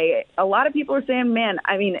today, a lot of people are saying, man,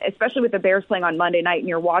 I mean, especially with the Bears playing on Monday night and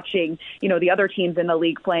you're watching, the other teams in the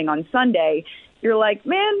league playing on Sunday, you're like,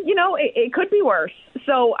 man, it could be worse.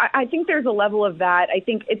 So I think there's a level of that. I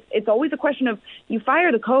think it's always a question of, you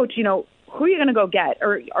fire the coach, who are you going to go get?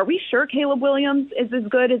 Or are we sure Caleb Williams is as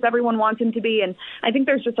good as everyone wants him to be? And I think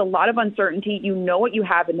there's just a lot of uncertainty. You know what you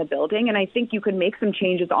have in the building, and I think you can make some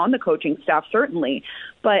changes on the coaching staff, certainly.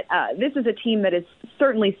 But this is a team that is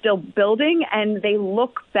certainly still building, and they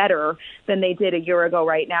look better than they did a year ago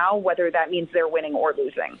right now, whether that means they're winning or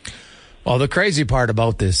losing. Well, the crazy part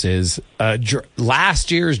about this is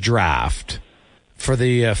last year's draft for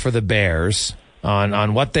the Bears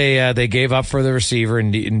on what they gave up for the receiver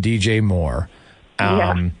in DJ Moore.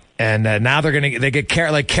 And now they get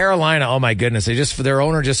Carolina. Oh my goodness. Their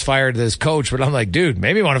owner just fired this coach, but I'm like, dude,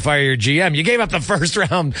 maybe you want to fire your GM. You gave up the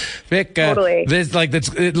 1st round pick. Totally.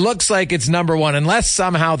 It looks like it's number 1, unless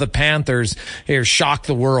somehow the Panthers here shock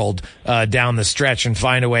the world, down the stretch and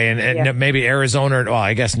find a way. And maybe Arizona, well,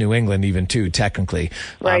 I guess New England even too, technically,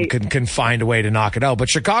 right, can find a way to knock it out. But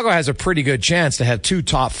Chicago has a pretty good chance to have 2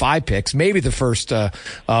 top 5 picks, maybe the 1st,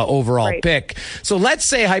 overall pick. So let's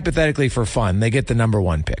say hypothetically for fun, they get the number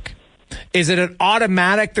 1 pick. Is it an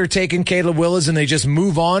automatic they're taking Caleb Willis and they just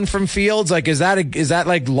move on from Fields? Is that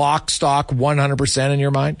like lock, stock, 100% in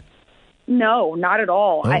your mind? No, not at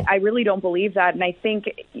all. Oh. I really don't believe that. And I think,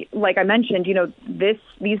 like I mentioned,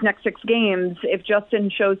 these next 6 games, if Justin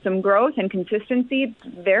shows some growth and consistency,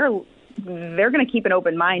 they're going to keep an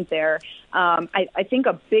open mind there. I think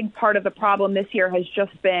a big part of the problem this year has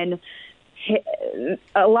just been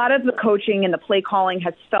a lot of the coaching and the play calling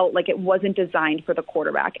has felt like it wasn't designed for the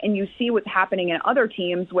quarterback. And you see what's happening in other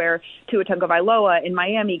teams where Tua Tagovailoa in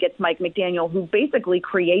Miami gets Mike McDaniel, who basically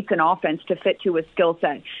creates an offense to fit to his skill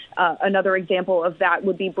set. Another example of that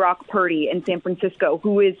would be Brock Purdy in San Francisco,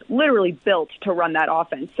 who is literally built to run that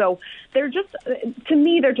offense. So there just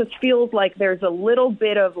feels like there's a little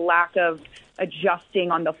bit of lack of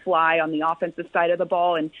adjusting on the fly on the offensive side of the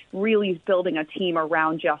ball and really building a team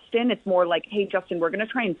around Justin. It's more like, hey, Justin, we're going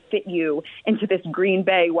to try and fit you into this Green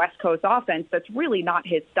Bay West Coast offense that's really not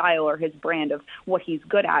his style or his brand of what he's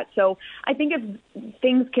good at. So I think if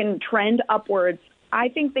things can trend upwards, I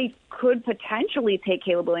think they could potentially take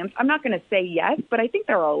Caleb Williams. I'm not going to say yes, but I think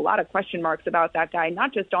there are a lot of question marks about that guy,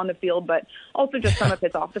 not just on the field, but also just some of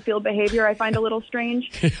his off-the-field behavior I find a little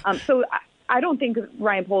strange. So I don't think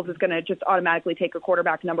Ryan Poles is going to just automatically take a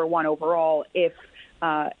quarterback number one overall if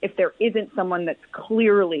there isn't someone that's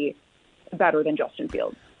clearly better than Justin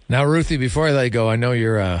Fields. Now, Ruthie, before I let you go, I know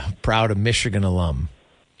you're a proud Michigan alum.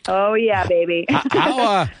 Oh, yeah, baby.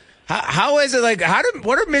 How is it like?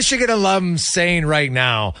 What are Michigan alums saying right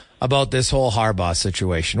now about this whole Harbaugh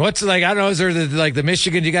situation? What's like? I don't know. Is there the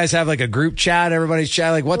Michigan? Do you guys have like a group chat? Everybody's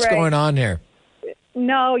chat. Like, what's going on here?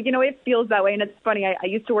 No, it feels that way. And it's funny. I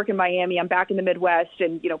used to work in Miami. I'm back in the Midwest,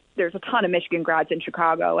 and, there's a ton of Michigan grads in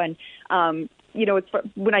Chicago. And, it's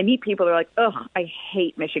when I meet people, they're like, "Ugh, I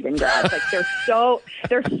hate Michigan grads. Like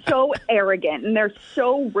they're so arrogant and they're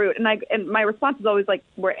so rude." And my response is always like,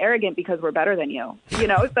 "We're arrogant because we're better than you."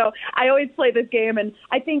 So I always play this game, and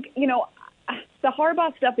I think the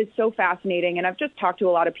Harbaugh stuff is so fascinating, and I've just talked to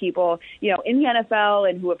a lot of people, in the NFL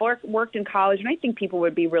and who have worked in college, and I think people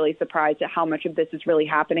would be really surprised at how much of this is really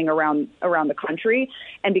happening around the country.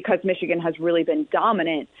 And because Michigan has really been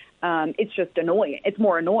dominant, it's just annoying. It's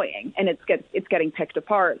more annoying, and it's getting picked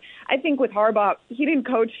apart. I think with Harbaugh, he didn't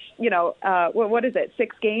coach, what is it,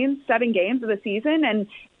 7 games of the season,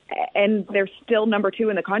 and they're still number 2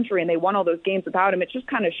 in the country, and they won all those games without him. It just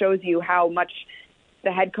kind of shows you how much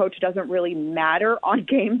the head coach doesn't really matter on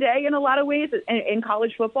game day in a lot of ways in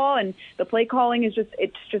college football, and the play calling it's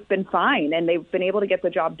just been fine, and they've been able to get the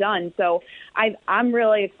job done. So I'm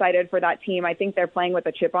really excited for that team. I think they're playing with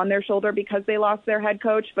a chip on their shoulder because they lost their head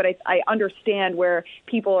coach, but I understand where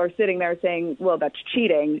people are sitting there saying, well, that's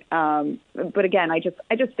cheating. But again, I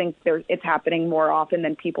just think it's happening more often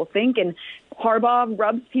than people think, and Harbaugh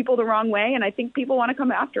rubs people the wrong way, and I think people want to come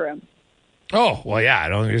after him. Oh, well, yeah, I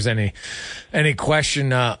don't think there's any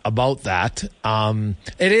question about that.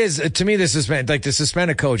 It is, to me, to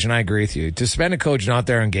suspend a coach, and I agree with you, to suspend a coach not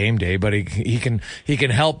there on game day, but he can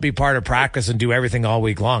help be part of practice and do everything all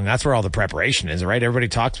week long. That's where all the preparation is, right? Everybody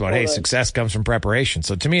talks about, hey, success comes from preparation.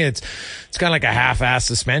 So to me, it's kind of like a half-assed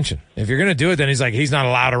suspension. If you're going to do it, then he's not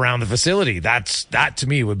allowed around the facility. That to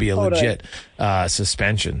me would be a legit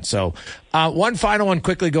suspension. So one final one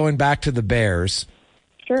quickly going back to the Bears.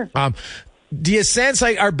 Sure. Do you sense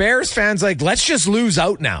like are Bears fans like, let's just lose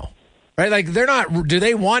out now, right? Like they're not, do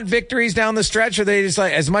they want victories down the stretch? Or they just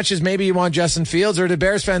like, as much as maybe you want Justin Fields, or do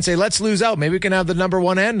Bears fans say, let's lose out. Maybe we can have the number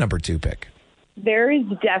 1 and number 2 pick. There is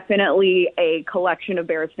definitely a collection of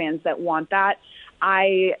Bears fans that want that.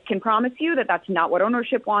 I can promise you that that's not what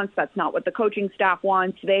ownership wants. That's not what the coaching staff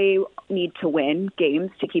wants. They need to win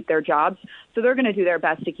games to keep their jobs. So they're going to do their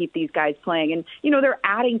best to keep these guys playing. And, they're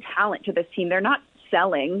adding talent to this team. They're not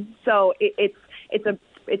selling. So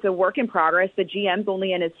it's a work in progress. The GM's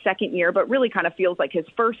only in his second year, but really kind of feels like his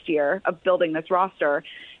first year of building this roster.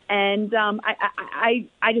 And I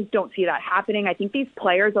just don't see that happening. I think these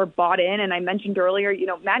players are bought in. And I mentioned earlier,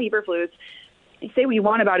 Matt Eberflus, say what you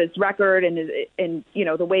want about his record and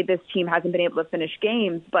the way this team hasn't been able to finish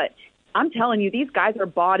games, but I'm telling you, these guys are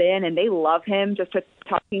bought in and they love him. Just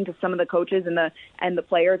talking to some of the coaches and the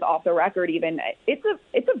players off the record, even it's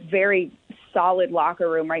a very solid locker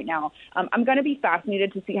room right now. I'm going to be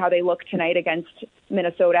fascinated to see how they look tonight against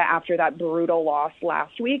Minnesota after that brutal loss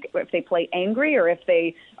last week. If they play angry or if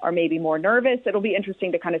they are maybe more nervous, it'll be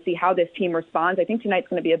interesting to kind of see how this team responds. I think tonight's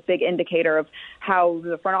going to be a big indicator of how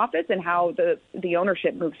the front office and how the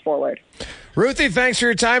ownership moves forward. Ruthie, thanks for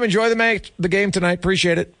your time. Enjoy the game tonight.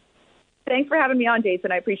 Appreciate it. Thanks for having me on,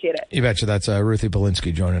 Jason. I appreciate it. You betcha. That's Ruthie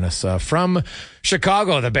Polinsky joining us from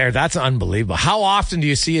Chicago, the Bears. That's unbelievable. How often do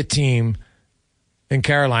you see a team in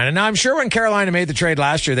Carolina? Now, I'm sure when Carolina made the trade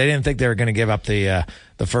last year, they didn't think they were going to give up the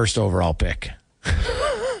first overall pick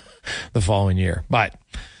the following year. But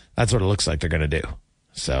that's what it looks like they're going to do.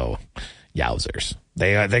 So, yowzers.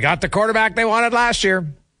 They got the quarterback they wanted last year.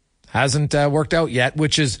 Hasn't worked out yet,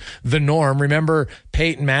 which is the norm. Remember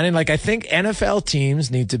Peyton Manning? Like, I think NFL teams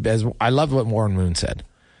need to, as I love what Warren Moon said,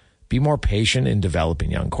 be more patient in developing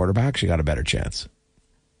young quarterbacks. You got a better chance.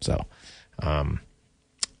 So,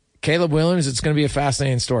 Caleb Williams, it's going to be a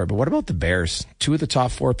fascinating story. But what about the Bears? 2 of the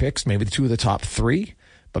top 4 picks, maybe 2 of the top 3.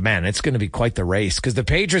 But, man, it's going to be quite the race because the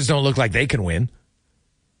Patriots don't look like they can win.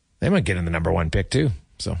 They might get in the number 1 pick, too.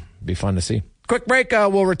 So, it'll be fun to see. Quick break.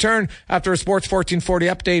 We'll return after a Sports 1440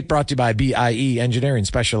 update brought to you by BIE Engineering,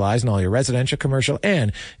 specialized in all your residential, commercial,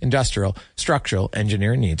 and industrial structural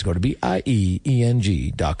engineering needs. Go to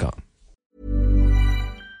BIEENG.com.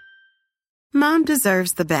 Mom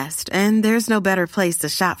deserves the best, and there's no better place to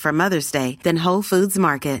shop for Mother's Day than Whole Foods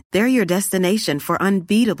Market. They're your destination for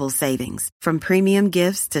unbeatable savings, from premium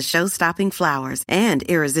gifts to show-stopping flowers and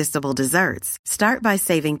irresistible desserts. Start by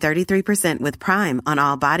saving 33% with Prime on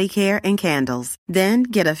all body care and candles. Then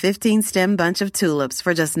get a 15-stem bunch of tulips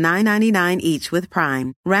for just $9.99 each with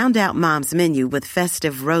Prime. Round out Mom's menu with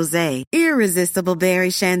festive rosé, irresistible berry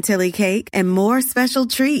chantilly cake, and more special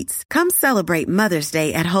treats. Come celebrate Mother's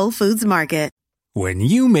Day at Whole Foods Market. When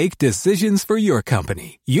you make decisions for your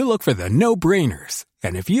company, you look for the no-brainers.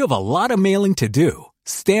 And if you have a lot of mailing to do,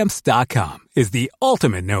 Stamps.com is the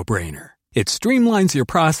ultimate no-brainer. It streamlines your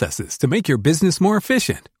processes to make your business more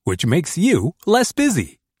efficient, which makes you less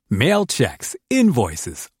busy. Mail checks,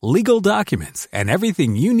 invoices, legal documents, and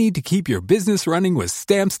everything you need to keep your business running with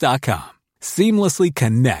Stamps.com. Seamlessly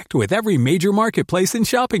connect with every major marketplace and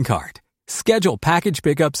shopping cart. Schedule package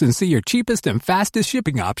pickups and see your cheapest and fastest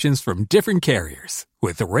shipping options from different carriers,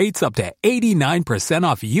 with rates up to 89%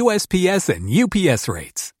 off USPS and UPS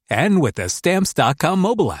rates. And with the Stamps.com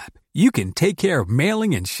mobile app, you can take care of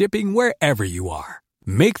mailing and shipping wherever you are.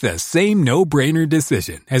 Make the same no-brainer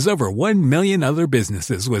decision as over 1 million other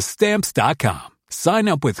businesses with Stamps.com. Sign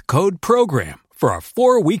up with code PROGRAM for a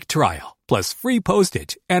 4-week trial, plus free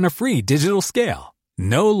postage and a free digital scale.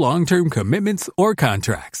 No long-term commitments or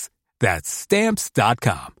contracts. That's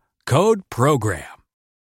Stamps.com. Code PROGRAM.